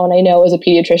 deep down, I know as a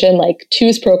pediatrician,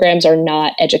 twos programs are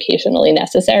not educationally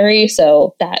necessary.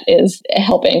 So that is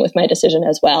helping with my decision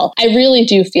as well. I really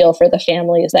do feel for the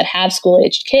families that have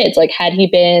school-aged kids. Had he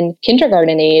been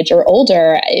kindergarten age or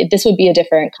older, this would be a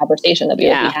different conversation that we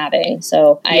would be having.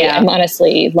 So I'm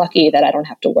honestly lucky that I don't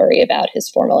have to worry about his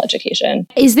formal education.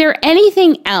 Is there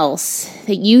anything else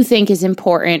that you think is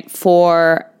important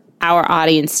for our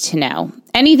audience to know?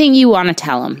 Anything you want to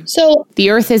tell them? So the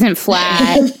earth isn't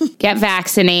flat. Get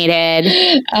vaccinated.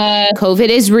 COVID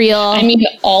is real. I mean,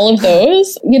 all of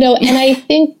those, and I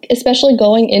think especially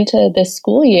going into this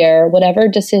school year, whatever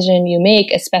decision you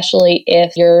make, especially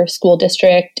if your school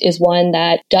district is one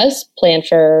that does plan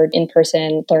for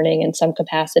in-person learning in some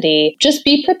capacity, just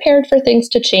be prepared for things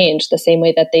to change the same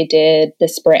way that they did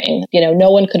this spring.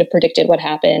 No one could have predicted what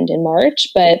happened in March,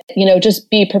 but, just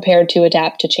be prepared to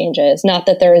adapt to changes. Not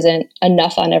that there isn't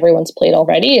enough on everyone's plate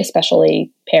already,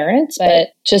 especially parents, but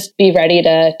just be ready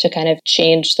to kind of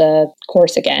change the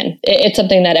course again. It's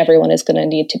something that everyone is going to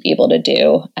need to be able to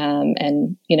do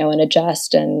and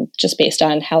adjust, and just based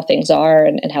on how things are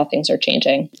and how things are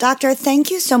changing. Doctor,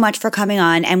 thank you so much for coming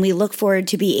on, and we look forward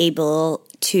to be able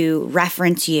to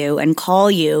reference you and call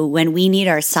you when we need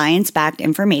our science-backed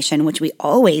information, which we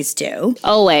always do.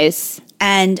 Always.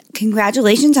 And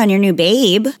congratulations on your new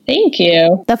babe. Thank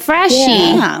you. The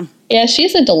freshie. Yeah,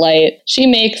 she's a delight. She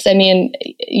makes,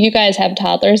 you guys have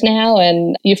toddlers now,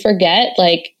 and you forget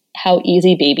how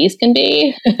easy babies can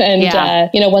be. And,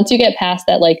 once you get past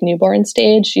that newborn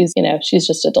stage, she's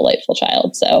just a delightful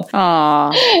child. So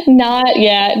not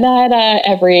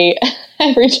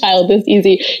every child is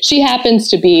easy. She happens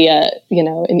to be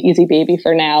an easy baby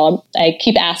for now. I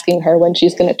keep asking her when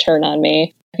she's going to turn on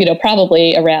me.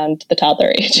 Probably around the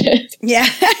toddler ages. Yeah.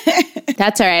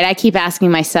 That's all right. I keep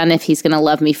asking my son if he's going to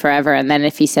love me forever. And then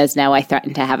if he says no, I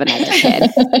threaten to have another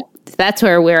kid. That's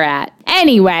where we're at.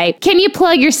 Anyway, can you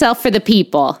plug yourself for the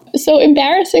people? So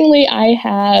embarrassingly, I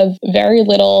have very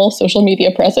little social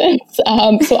media presence.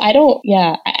 So I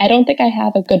I don't think I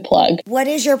have a good plug. What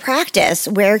is your practice?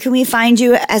 Where can we find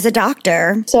you as a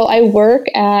doctor? So I work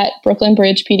at Brooklyn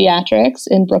Bridge Pediatrics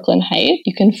in Brooklyn Heights.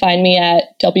 You can find me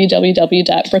at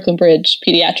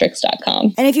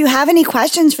www.brooklynbridgepediatrics.com. And if you have any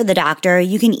questions for the doctor,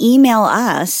 you can email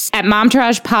us at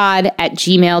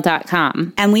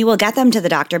momtouragepod@gmail.com. and we will get them to the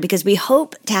doctor because we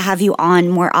hope to have you on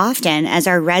more often as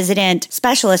our resident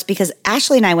specialist because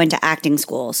Ashley and I went to acting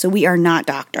school, so we are not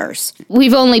doctors.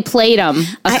 We've only played them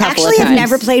a couple of times. I actually have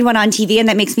never played one on TV, and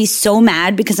that makes me so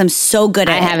mad because I'm so good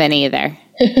at it. I haven't either.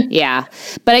 Yeah.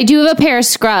 But I do have a pair of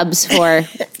scrubs for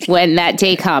when that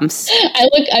day comes. I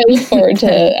look forward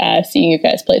to seeing you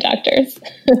guys play doctors.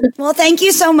 Well, thank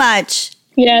you so much.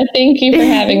 Yeah, thank you for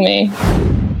having me.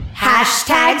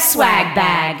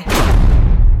 #swagbag.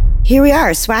 Here we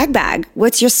are, swag bag.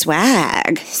 What's your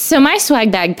swag? So my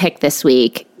swag bag pick this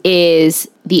week is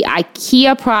the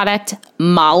IKEA product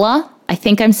Mala. I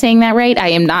think I'm saying that right. I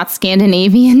am not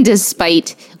Scandinavian,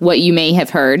 despite what you may have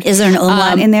heard. Is there an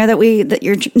umlaut in there that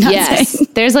you're not saying?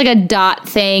 There's like a dot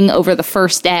thing over the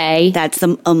first A. That's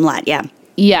the umlaut, yeah.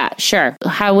 Yeah, sure.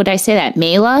 How would I say that?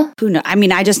 Mela? Who knows? I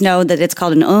mean, I just know that it's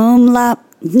called an umlaut.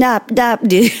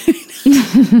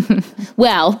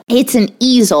 Well, it's an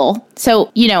easel. So,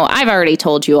 I've already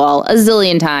told you all a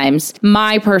zillion times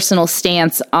my personal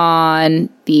stance on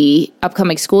the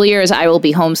upcoming school year is I will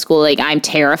be homeschooling. I'm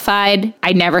terrified.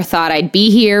 I never thought I'd be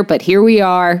here, but here we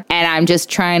are. And I'm just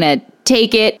trying to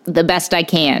take it the best I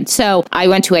can. So I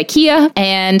went to IKEA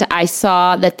and I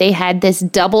saw that they had this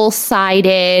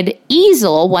double-sided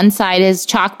easel. One side is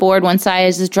chalkboard, one side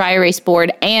is dry erase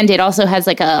board, and it also has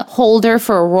like a holder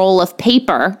for a roll of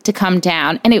paper to come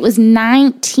down. And it was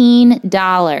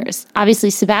 $19. Obviously,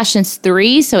 Sebastian's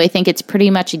 3, so I think it's pretty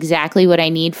much exactly what I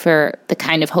need for the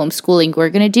kind of homeschooling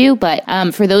we're going to do. But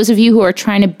for those of you who are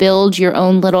trying to build your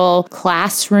own little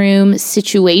classroom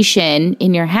situation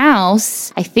in your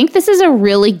house, I think this is a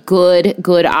really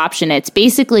good option. It's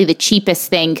basically the cheapest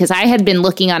thing because I had been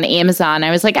looking on Amazon.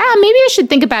 I was like, maybe I should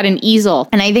think about an easel.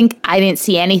 And I think I didn't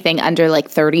see anything under like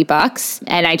 $30.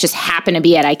 And I just happened to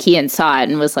be at IKEA and saw it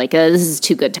and was like, this is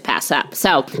too good to pass up.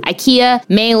 So IKEA,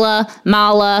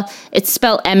 Mala, it's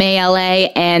spelled M-A-L-A.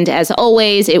 And as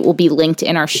always, it will be linked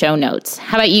in our show notes.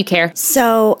 How about you, Care?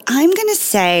 So I'm going to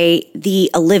say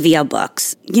the Olivia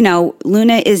books.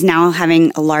 Luna is now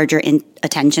having a larger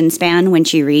attention span when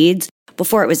she reads.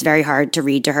 Before, it was very hard to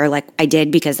read to her like I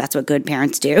did because that's what good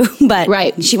parents do. But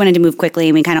She wanted to move quickly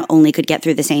and we kind of only could get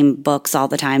through the same books all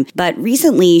the time. But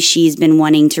recently, she's been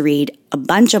wanting to read a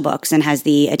bunch of books and has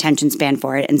the attention span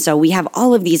for it. And so we have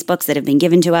all of these books that have been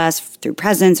given to us through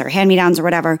presents or hand-me-downs or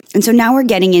whatever. And so now we're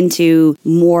getting into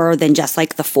more than just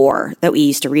like the 4 that we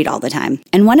used to read all the time.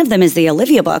 And one of them is the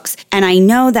Olivia books. And I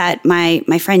know that my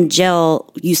friend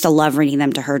Jill used to love reading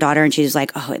them to her daughter. And she was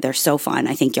like, oh, they're so fun.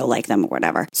 I think you'll like them or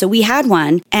whatever. So we had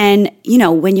one. And,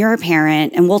 when you're a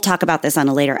parent, and we'll talk about this on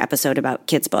a later episode about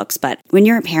kids' books, but when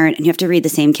you're a parent and you have to read the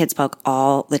same kids' book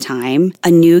all the time,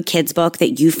 a new kids' book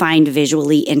that you find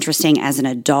visually interesting as an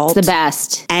adult. It's the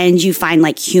best. And you find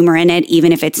like humor in it,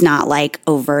 even if it's not like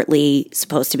overtly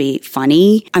supposed to be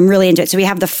funny. I'm really into it. So we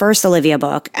have the first Olivia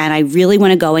book and I really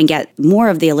want to go and get more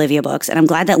of the Olivia books. And I'm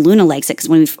glad that Luna likes it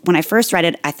because when I first read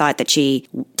it, I thought that she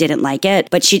didn't like it,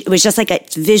 but it was just like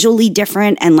it's visually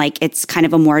different and like it's kind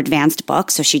of a more advanced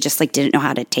book. So she just like didn't know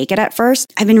how to take it at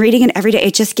first. I've been reading it every day.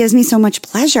 It just gives me so much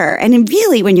pleasure. And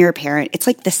really, when you're a parent, it's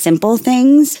like the simple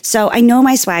things. So I know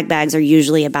my swag bags are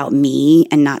usually about me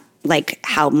and not like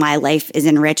how my life is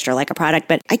enriched or like a product,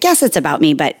 but I guess it's about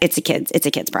me, but it's a kid's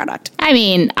product. I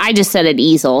mean, I just said an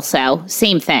easel, so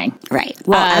same thing. Right.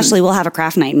 Well, Ashley, we'll have a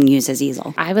craft night and use his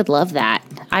easel. I would love that.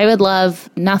 I would love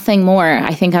nothing more.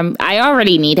 I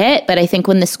already need it, but I think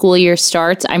when the school year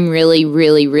starts, I'm really,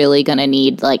 really, really going to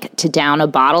need like to down a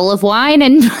bottle of wine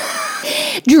and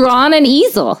draw on an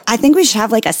easel. I think we should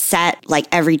have like a set, like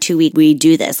every 2 weeks we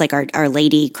do this, like our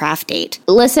lady craft date.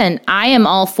 Listen, I am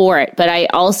all for it, but I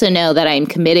also know that I'm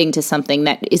committing to something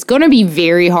that is going to be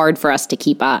very hard for us to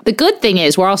keep up. The good thing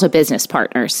is we're also business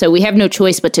partners, so we have no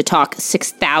choice but to talk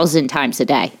 6,000 times a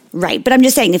day. Right. But I'm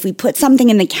just saying, if we put something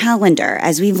in the calendar,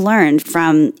 as we've learned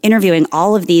from interviewing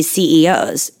all of these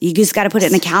CEOs, you just got to put it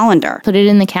in the calendar. Put it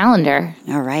in the calendar.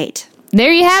 All right.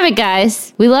 There you have it,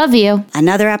 guys. We love you.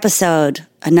 Another episode.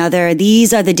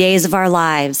 These are the days of our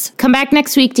lives. Come back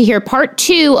next week to hear part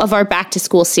 2 of our Back to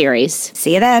School series.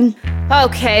 See you then.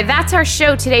 Okay, that's our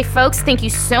show today, folks. Thank you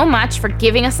so much for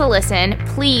giving us a listen.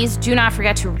 Please do not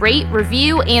forget to rate,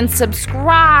 review, and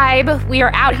subscribe. We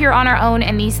are out here on our own,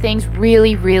 and these things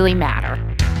really, really matter.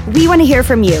 We want to hear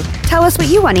from you. Tell us what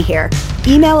you want to hear.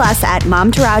 Email us at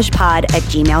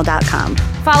momtouragepod@gmail.com.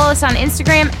 Follow us on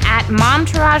Instagram at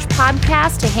Momtourage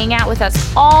Podcast to hang out with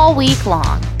us all week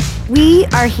long. We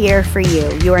are here for you.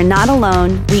 You are not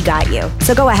alone. We got you.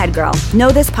 So go ahead, girl.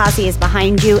 Know this posse is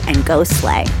behind you and go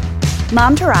slay.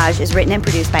 Momtourage is written and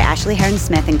produced by Ashley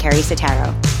Heron-Smith and Carrie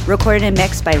Sotero. Recorded and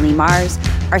mixed by Lee Mars.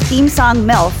 Our theme song,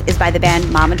 MILF, is by the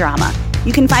band Mama Drama.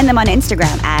 You can find them on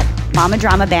Instagram at Mama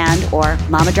Drama Band or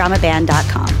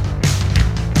mamadramaband.com.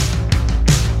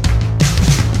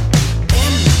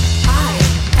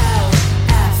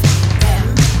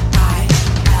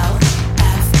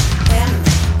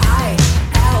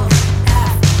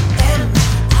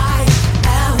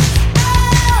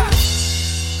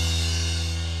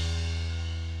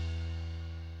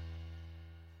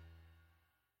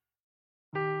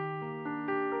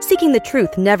 Seeking the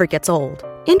truth never gets old.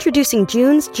 Introducing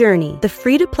June's Journey, the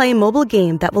free-to-play mobile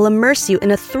game that will immerse you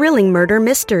in a thrilling murder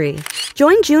mystery.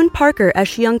 Join June Parker as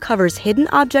she uncovers hidden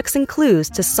objects and clues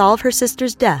to solve her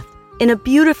sister's death in a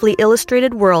beautifully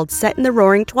illustrated world set in the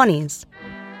Roaring '20s.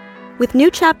 With new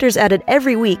chapters added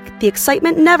every week, the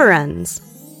excitement never ends.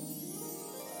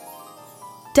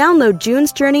 Download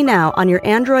June's Journey now on your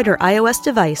Android or iOS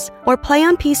device or play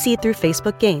on PC through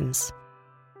Facebook Games.